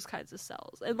make all those kinds of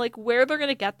cells and like where they're going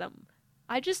to get them.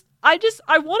 I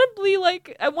want to be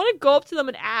like, I want to go up to them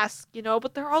and ask,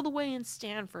 but they're all the way in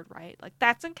Stanford, right? Like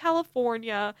that's in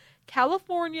California.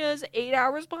 California is 8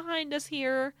 hours behind us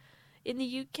here in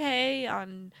the UK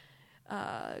on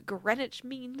Greenwich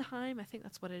Mean Time. I think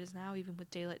that's what it is now, even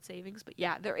with daylight savings. But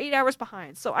yeah, they're 8 hours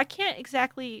behind. So I can't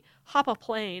exactly hop a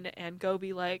plane and go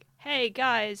be like, hey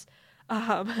guys,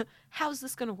 how's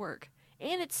this gonna work?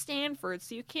 And it's Stanford,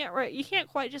 so you can't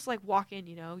quite just like walk in,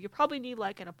 You probably need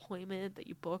like an appointment that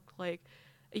you booked like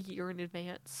a year in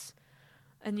advance.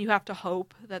 And you have to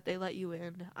hope that they let you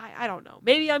in. I don't know.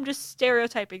 Maybe I'm just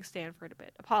stereotyping Stanford a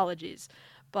bit. Apologies.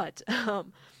 But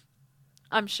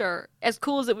I'm sure, as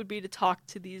cool as it would be to talk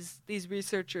to these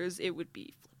researchers, it would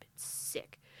be flippin'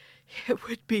 sick. It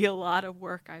would be a lot of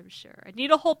work, I'm sure. I need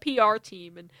a whole PR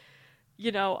team, and,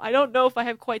 I don't know if I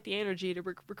have quite the energy to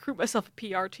recruit myself a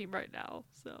PR team right now,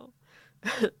 so.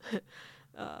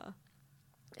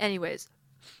 Anyways,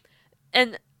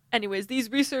 these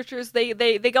researchers, they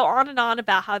go on and on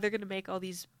about how they're going to make all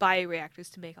these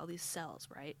bioreactors to make all these cells,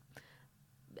 right?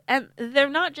 And they're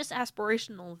not just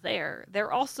aspirational there.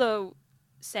 They're also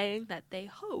saying that they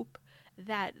hope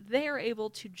that they're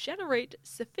able to generate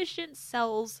sufficient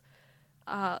cells.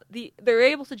 They're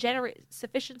able to generate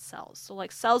sufficient cells, so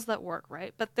like cells that work,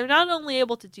 right? But they're not only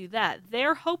able to do that,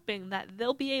 they're hoping that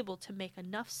they'll be able to make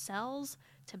enough cells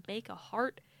to make a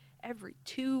heart every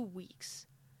 2 weeks.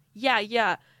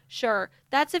 Yeah, sure.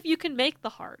 That's if you can make the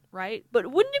heart, right?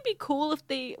 But wouldn't it be cool if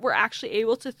they were actually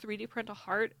able to 3D print a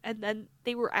heart and then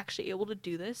they were actually able to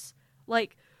do this?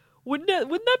 Like, wouldn't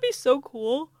that be so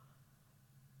cool?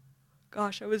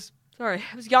 Gosh, I was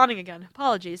yawning again.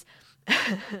 Apologies.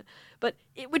 But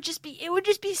it would just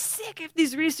be sick if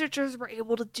these researchers were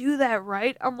able to do that,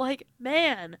 right? I'm like,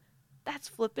 man, that's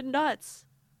flippin' nuts.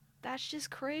 That's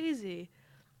just crazy.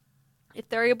 If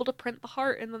they're able to print the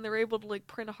heart and then they're able to like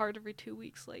print a heart every 2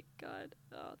 weeks, like God,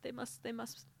 they must.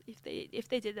 If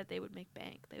they did that, they would make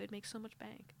bank. They would make so much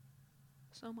bank,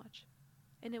 so much,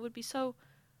 and it would be so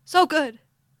good,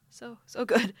 so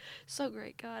good, so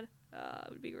great. God, it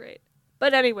would be great.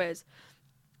 But anyways,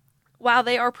 wow,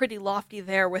 they are pretty lofty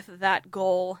there with that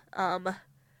goal.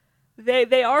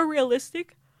 They are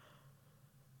realistic.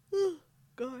 Oh,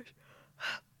 gosh,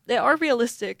 they are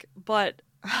realistic, but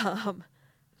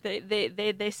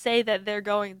They say that they're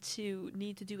going to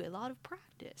need to do a lot of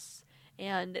practice.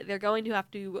 And they're going to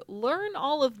have to learn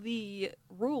all of the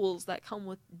rules that come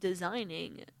with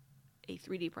designing a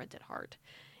 3D printed heart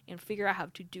and figure out how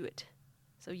to do it.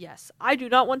 So yes, I do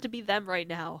not want to be them right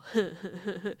now.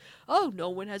 Oh, no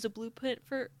one has a blueprint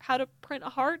for how to print a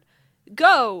heart?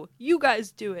 Go! You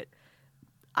guys do it.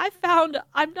 I found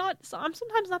I'm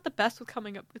sometimes not the best with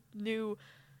coming up with new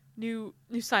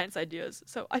science ideas.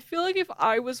 So I feel like if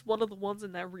I was one of the ones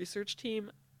in that research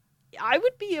team, I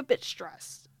would be a bit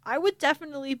stressed. I would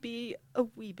definitely be a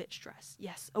wee bit stressed.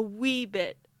 Yes, a wee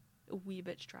bit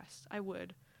stressed. I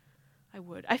would.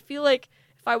 I feel like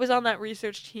if I was on that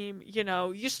research team,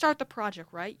 you start the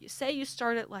project, right? You say you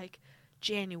start it like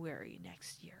January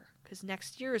next year, because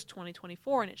next year is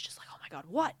 2024, and it's just like, oh my god,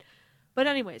 what? But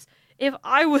anyways, if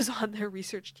I was on their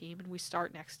research team and we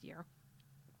start next year,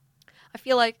 I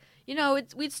feel like,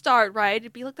 we'd start, right?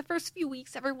 It'd be like the first few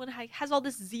weeks, everyone has all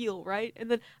this zeal, right? And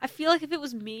then I feel like if it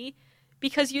was me,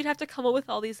 because you'd have to come up with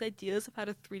all these ideas of how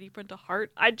to 3D print a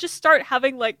heart, I'd just start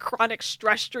having, like, chronic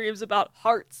stress dreams about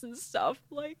hearts and stuff.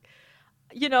 Like,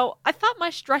 I thought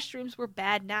my stress dreams were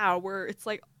bad now, where it's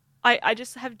like, I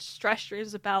just have stress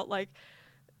dreams about, like,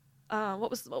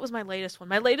 what was my latest one?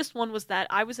 My latest one was that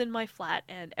I was in my flat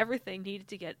and everything needed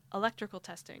to get electrical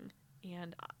testing,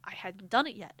 and I hadn't done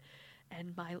it yet.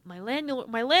 And my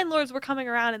landlords were coming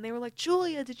around and they were like,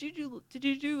 Julia, did you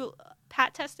do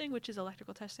PAT testing, which is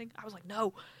electrical testing? I was like,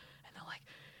 no. And they're like,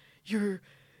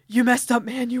 you messed up,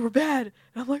 man. You were bad.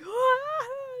 And I'm like,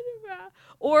 ah.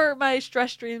 Or my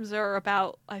stress dreams are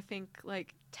about, I think,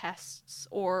 like tests,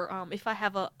 or if I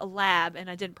have a lab and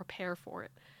I didn't prepare for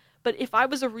it. But if I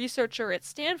was a researcher at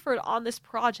Stanford on this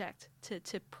project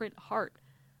to print heart,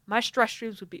 my stress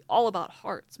dreams would be all about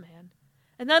hearts, man.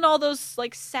 And then all those,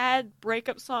 like, sad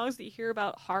breakup songs that you hear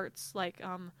about hearts, like,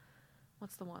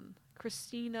 what's the one?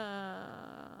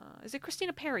 Is it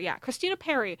Christina Perri? Yeah, Christina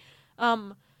Perri,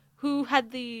 who had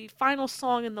the final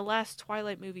song in the last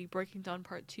Twilight movie, Breaking Dawn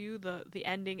Part 2, the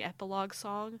ending epilogue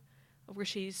song, where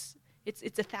it's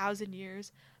 1,000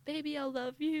 years. Baby, I'll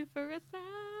love you for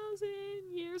 1,000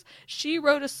 years. She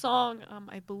wrote a song,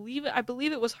 I believe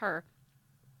it was her.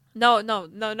 No,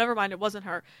 never mind, it wasn't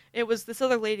her. It was this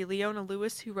other lady, Leona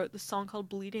Lewis, who wrote the song called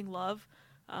Bleeding Love,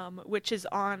 which is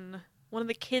on one of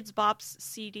the Kids Bop's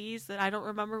CDs that I don't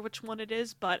remember which one it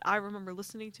is, but I remember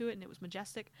listening to it and it was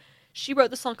majestic. She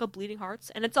wrote the song called Bleeding Hearts,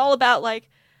 and it's all about, like,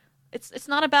 it's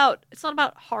not about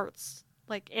hearts,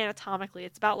 like, anatomically.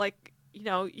 It's about, like,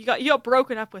 you got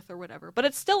broken up with or whatever, but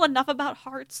it's still enough about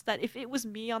hearts that if it was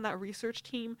me on that research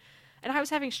team and I was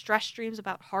having stress dreams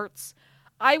about hearts,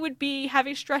 I would be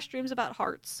having stress dreams about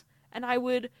hearts, and I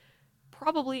would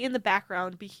probably in the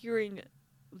background be hearing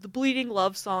the Bleeding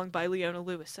Love song by Leona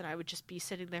Lewis, and I would just be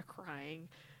sitting there crying.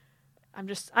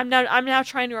 I'm now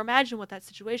trying to imagine what that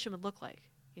situation would look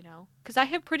like, because I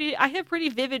have pretty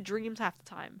vivid dreams half the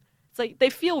time. It's like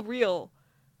they feel real,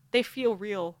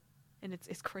 and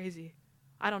it's crazy.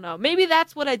 I don't know. Maybe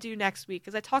that's what I do next week,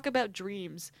 because I talk about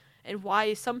dreams and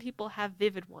why some people have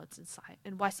vivid ones inside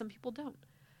and why some people don't.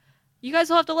 You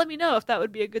guys will have to let me know if that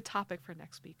would be a good topic for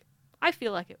next week. I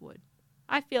feel like it would.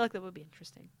 I feel like that would be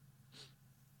interesting.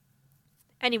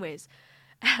 Anyways,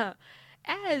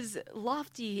 as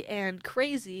lofty and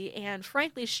crazy and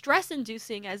frankly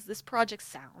stress-inducing as this project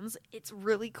sounds, it's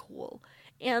really cool.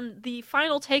 And the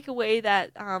final takeaway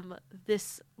that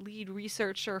this lead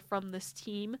researcher from this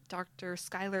team, Dr.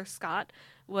 Skylar Scott,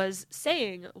 was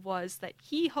saying was that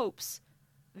he hopes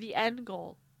the end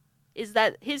goal is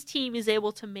that his team is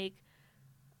able to make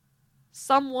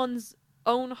someone's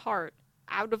own heart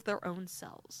out of their own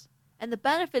cells. And the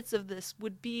benefits of this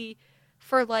would be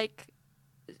for, like,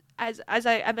 as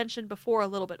I mentioned before a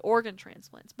little bit, organ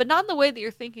transplants. But not in the way that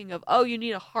you're thinking of, oh, you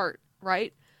need a heart,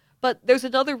 right? But there's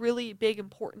another really big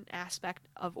important aspect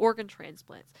of organ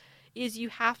transplants, is you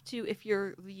have to, if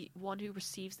you're the one who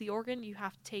receives the organ, you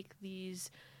have to take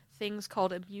these things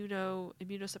called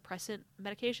immunosuppressant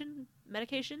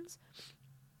medications,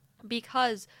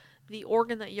 because the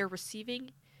organ that you're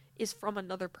receiving is from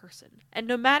another person. And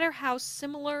no matter how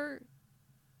similar,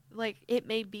 like, it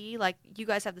may be, like, you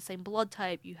guys have the same blood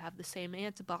type, you have the same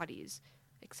antibodies,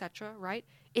 etc., right?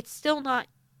 It's still not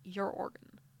your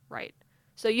organ, right?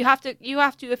 So you have to,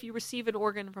 if you receive an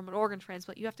organ from an organ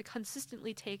transplant, you have to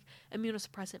consistently take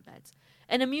immunosuppressant meds.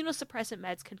 And immunosuppressant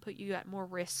meds can put you at more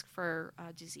risk for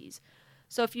disease.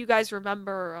 So if you guys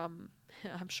remember,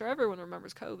 I'm sure everyone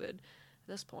remembers COVID at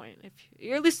this point.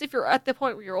 At least if you're at the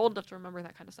point where you're old enough to remember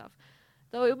that kind of stuff.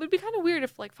 Though it would be kind of weird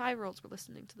if, like, 5-year-olds were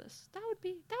listening to this. That would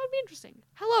be interesting.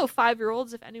 Hello,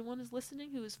 5-year-olds, if anyone is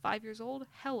listening who is 5 years old.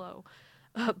 Hello.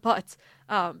 But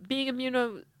being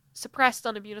suppressed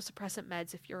on immunosuppressant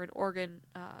meds if you're an organ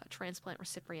transplant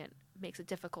recipient makes it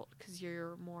difficult because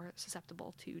you're more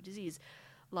susceptible to disease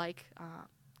like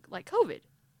COVID.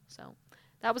 So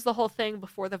that was the whole thing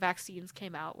before the vaccines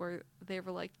came out, where they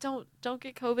were like, don't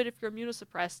get COVID if you're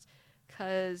immunosuppressed,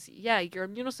 because you're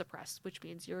immunosuppressed, which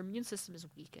means your immune system is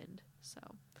weakened. So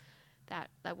that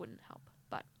wouldn't help.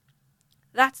 But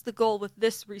that's the goal with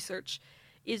this research,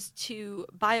 is to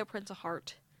bioprint a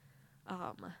heart,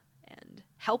 and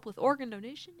help with organ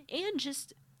donation, and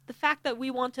just the fact that we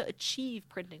want to achieve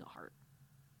printing a heart.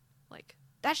 Like,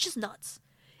 that's just nuts.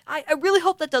 I really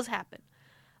hope that does happen.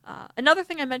 Another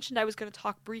thing I mentioned I was going to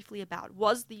talk briefly about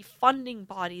was the funding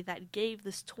body that gave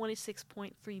this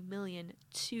 $26.3 million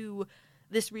to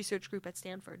this research group at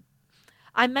Stanford.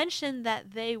 I mentioned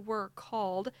that they were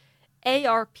called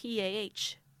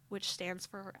ARPAH, which stands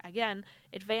for, again,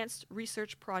 Advanced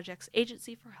Research Projects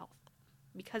Agency for Health,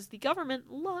 because the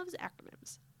government loves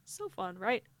acronyms. So fun,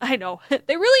 right? I know.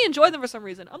 They really enjoy them for some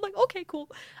reason. I'm like, okay, cool.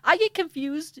 I get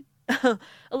confused a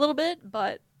little bit,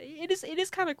 but it is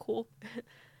kind of cool.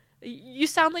 You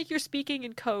sound like you're speaking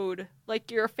in code, like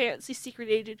you're a fancy secret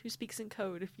agent who speaks in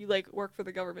code if you, like, work for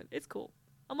the government. It's cool.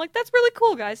 I'm like, that's really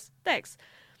cool, guys. Thanks.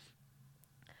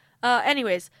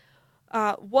 Anyways,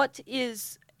 what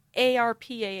is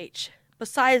ARPAH,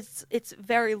 besides its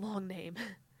very long name?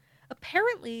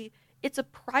 Apparently, it's a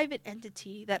private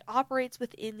entity that operates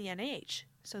within the NIH,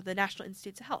 so the National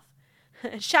Institutes of Health.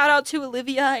 Shout out to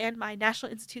Olivia and my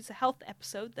National Institutes of Health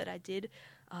episode that I did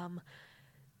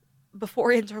before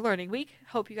Interlearning Week.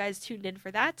 Hope you guys tuned in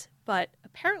for that. But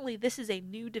apparently this is a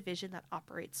new division that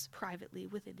operates privately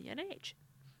within the NIH.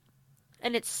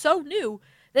 And it's so new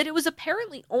that it was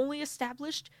apparently only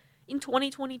established in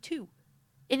 2022.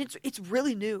 And it's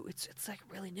really new. It's like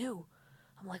really new.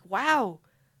 I'm like, wow,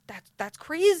 that's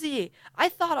crazy. I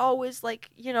thought always, like,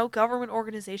 you know, government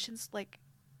organizations like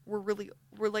were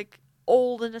like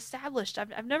old and established.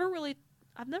 I've never really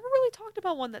talked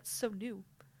about one that's so new.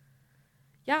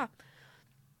 Yeah.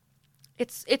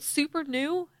 It's super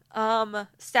new.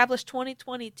 Established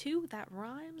 2022. That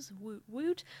rhymes. Woot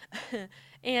woot.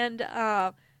 And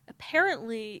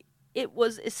apparently it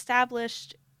was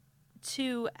established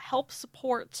to help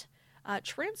support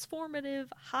transformative,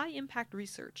 high-impact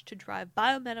research to drive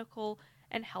biomedical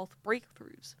and health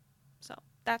breakthroughs. So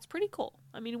that's pretty cool.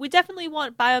 I mean, we definitely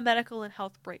want biomedical and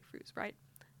health breakthroughs, right?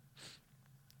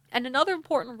 And another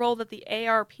important role that the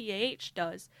ARPAH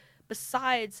does,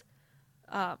 besides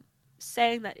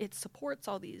saying that it supports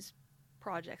all these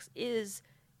projects, is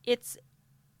it's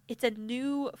a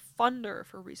new funder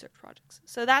for research projects.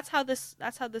 So that's how this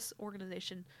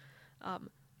organization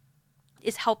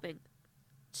is helping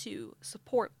to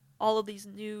support all of these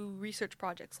new research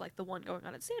projects, like the one going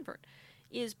on at Stanford,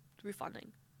 is through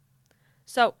funding.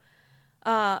 So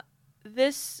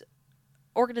this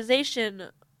organization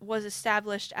was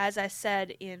established, as I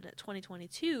said, in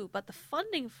 2022, but the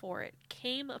funding for it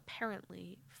came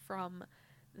apparently from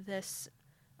this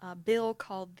bill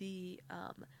called the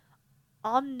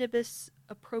Omnibus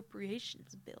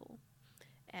Appropriations Bill,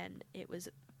 and it was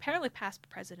apparently passed by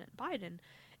President Biden,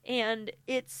 and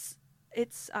it's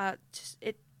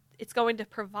going to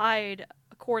provide,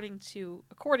 according to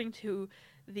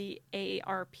the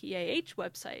ARPAH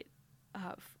website,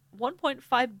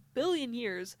 1.5 billion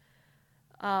years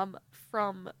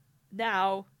from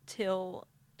now till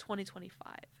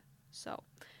 2025. So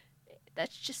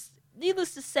that's just,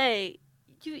 needless to say,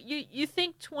 you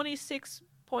think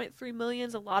 26.3 million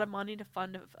is a lot of money to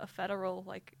fund a federal,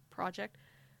 like, project.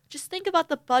 Just think about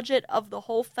the budget of the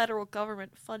whole federal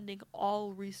government funding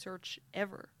all research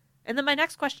ever. And then my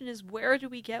next question is, where do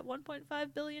we get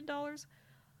 $1.5 billion?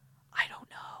 I don't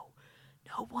know.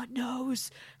 No one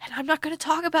knows. And I'm not going to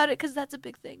talk about it because that's a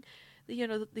big thing.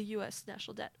 The U.S.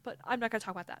 national debt. But I'm not going to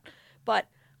talk about that. But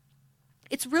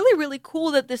it's really, really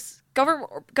cool that this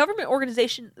government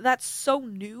organization that's so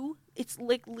new, it's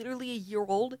like literally a year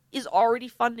old, is already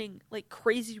funding like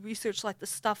crazy research like the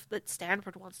stuff that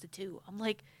Stanford wants to do. I'm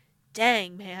like,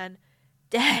 dang, man.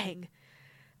 Dang.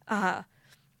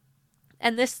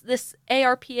 And this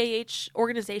ARPAH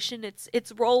organization,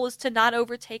 its role is to not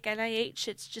overtake NIH.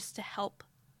 It's just to help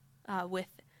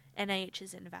with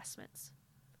NIH's investments.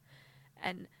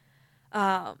 And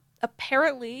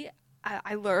apparently,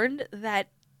 I learned that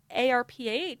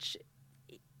ARPAH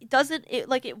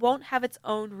it won't have its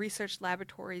own research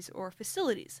laboratories or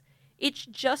facilities. It's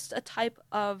just a type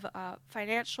of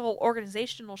financial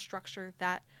organizational structure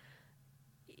that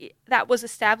was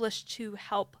established to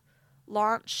help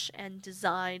launch and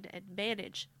design and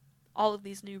manage all of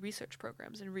these new research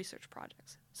programs and research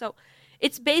projects. So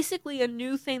it's basically a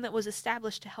new thing that was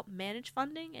established to help manage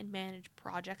funding and manage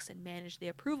projects and manage the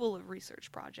approval of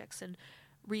research projects and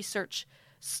research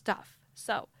stuff.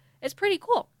 So it's pretty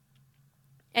cool.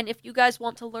 And if you guys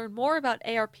want to learn more about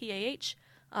ARPAH,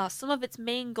 some of its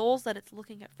main goals that it's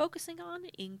looking at focusing on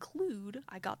include,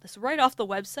 I got this right off the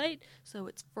website, so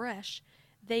it's fresh,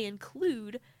 they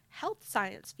include health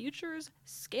science futures,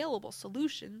 scalable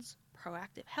solutions,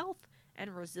 proactive health,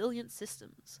 and resilient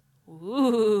systems.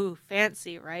 Ooh,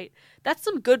 fancy, right? That's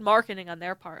some good marketing on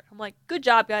their part. I'm like, good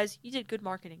job, guys. You did good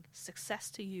marketing. Success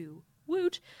to you.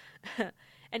 Woot.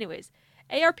 Anyways,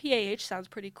 ARPAH sounds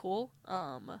pretty cool.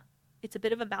 It's a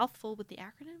bit of a mouthful with the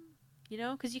acronym, you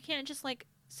know, because you can't just like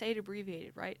say it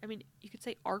abbreviated, right? I mean, you could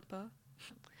say ARPA.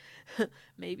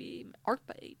 Maybe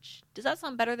ARPA-H. Does that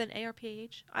sound better than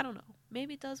ARPAH? I don't know.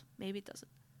 Maybe it does. Maybe it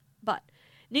doesn't. But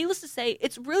needless to say,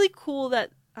 it's really cool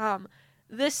that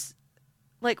this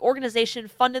like organization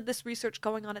funded this research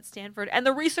going on at Stanford, and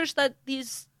the research that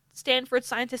these Stanford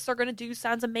scientists are going to do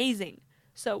sounds amazing.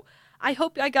 So I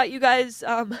hope I got you guys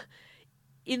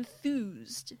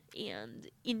enthused and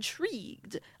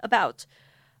intrigued about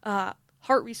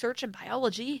heart research and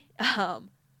biology.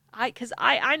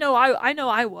 I know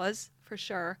I was for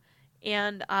sure,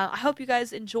 and I hope you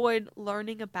guys enjoyed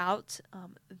learning about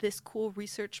this cool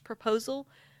research proposal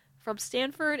from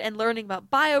Stanford and learning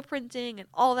about bioprinting and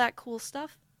all that cool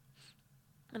stuff.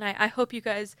 And I hope you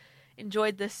guys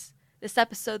enjoyed this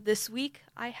episode this week.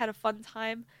 I had a fun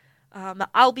time.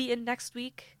 I'll be in next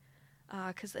week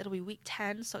because it'll be week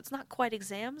 10, so it's not quite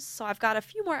exams. So I've got a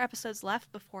few more episodes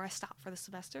left before I stop for the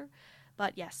semester.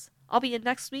 But yes, I'll be in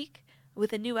next week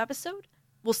with a new episode.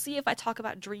 We'll see if I talk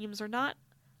about dreams or not.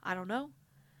 I don't know.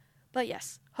 But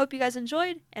yes, hope you guys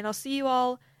enjoyed, and I'll see you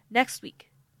all next week.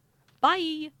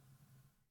 Bye!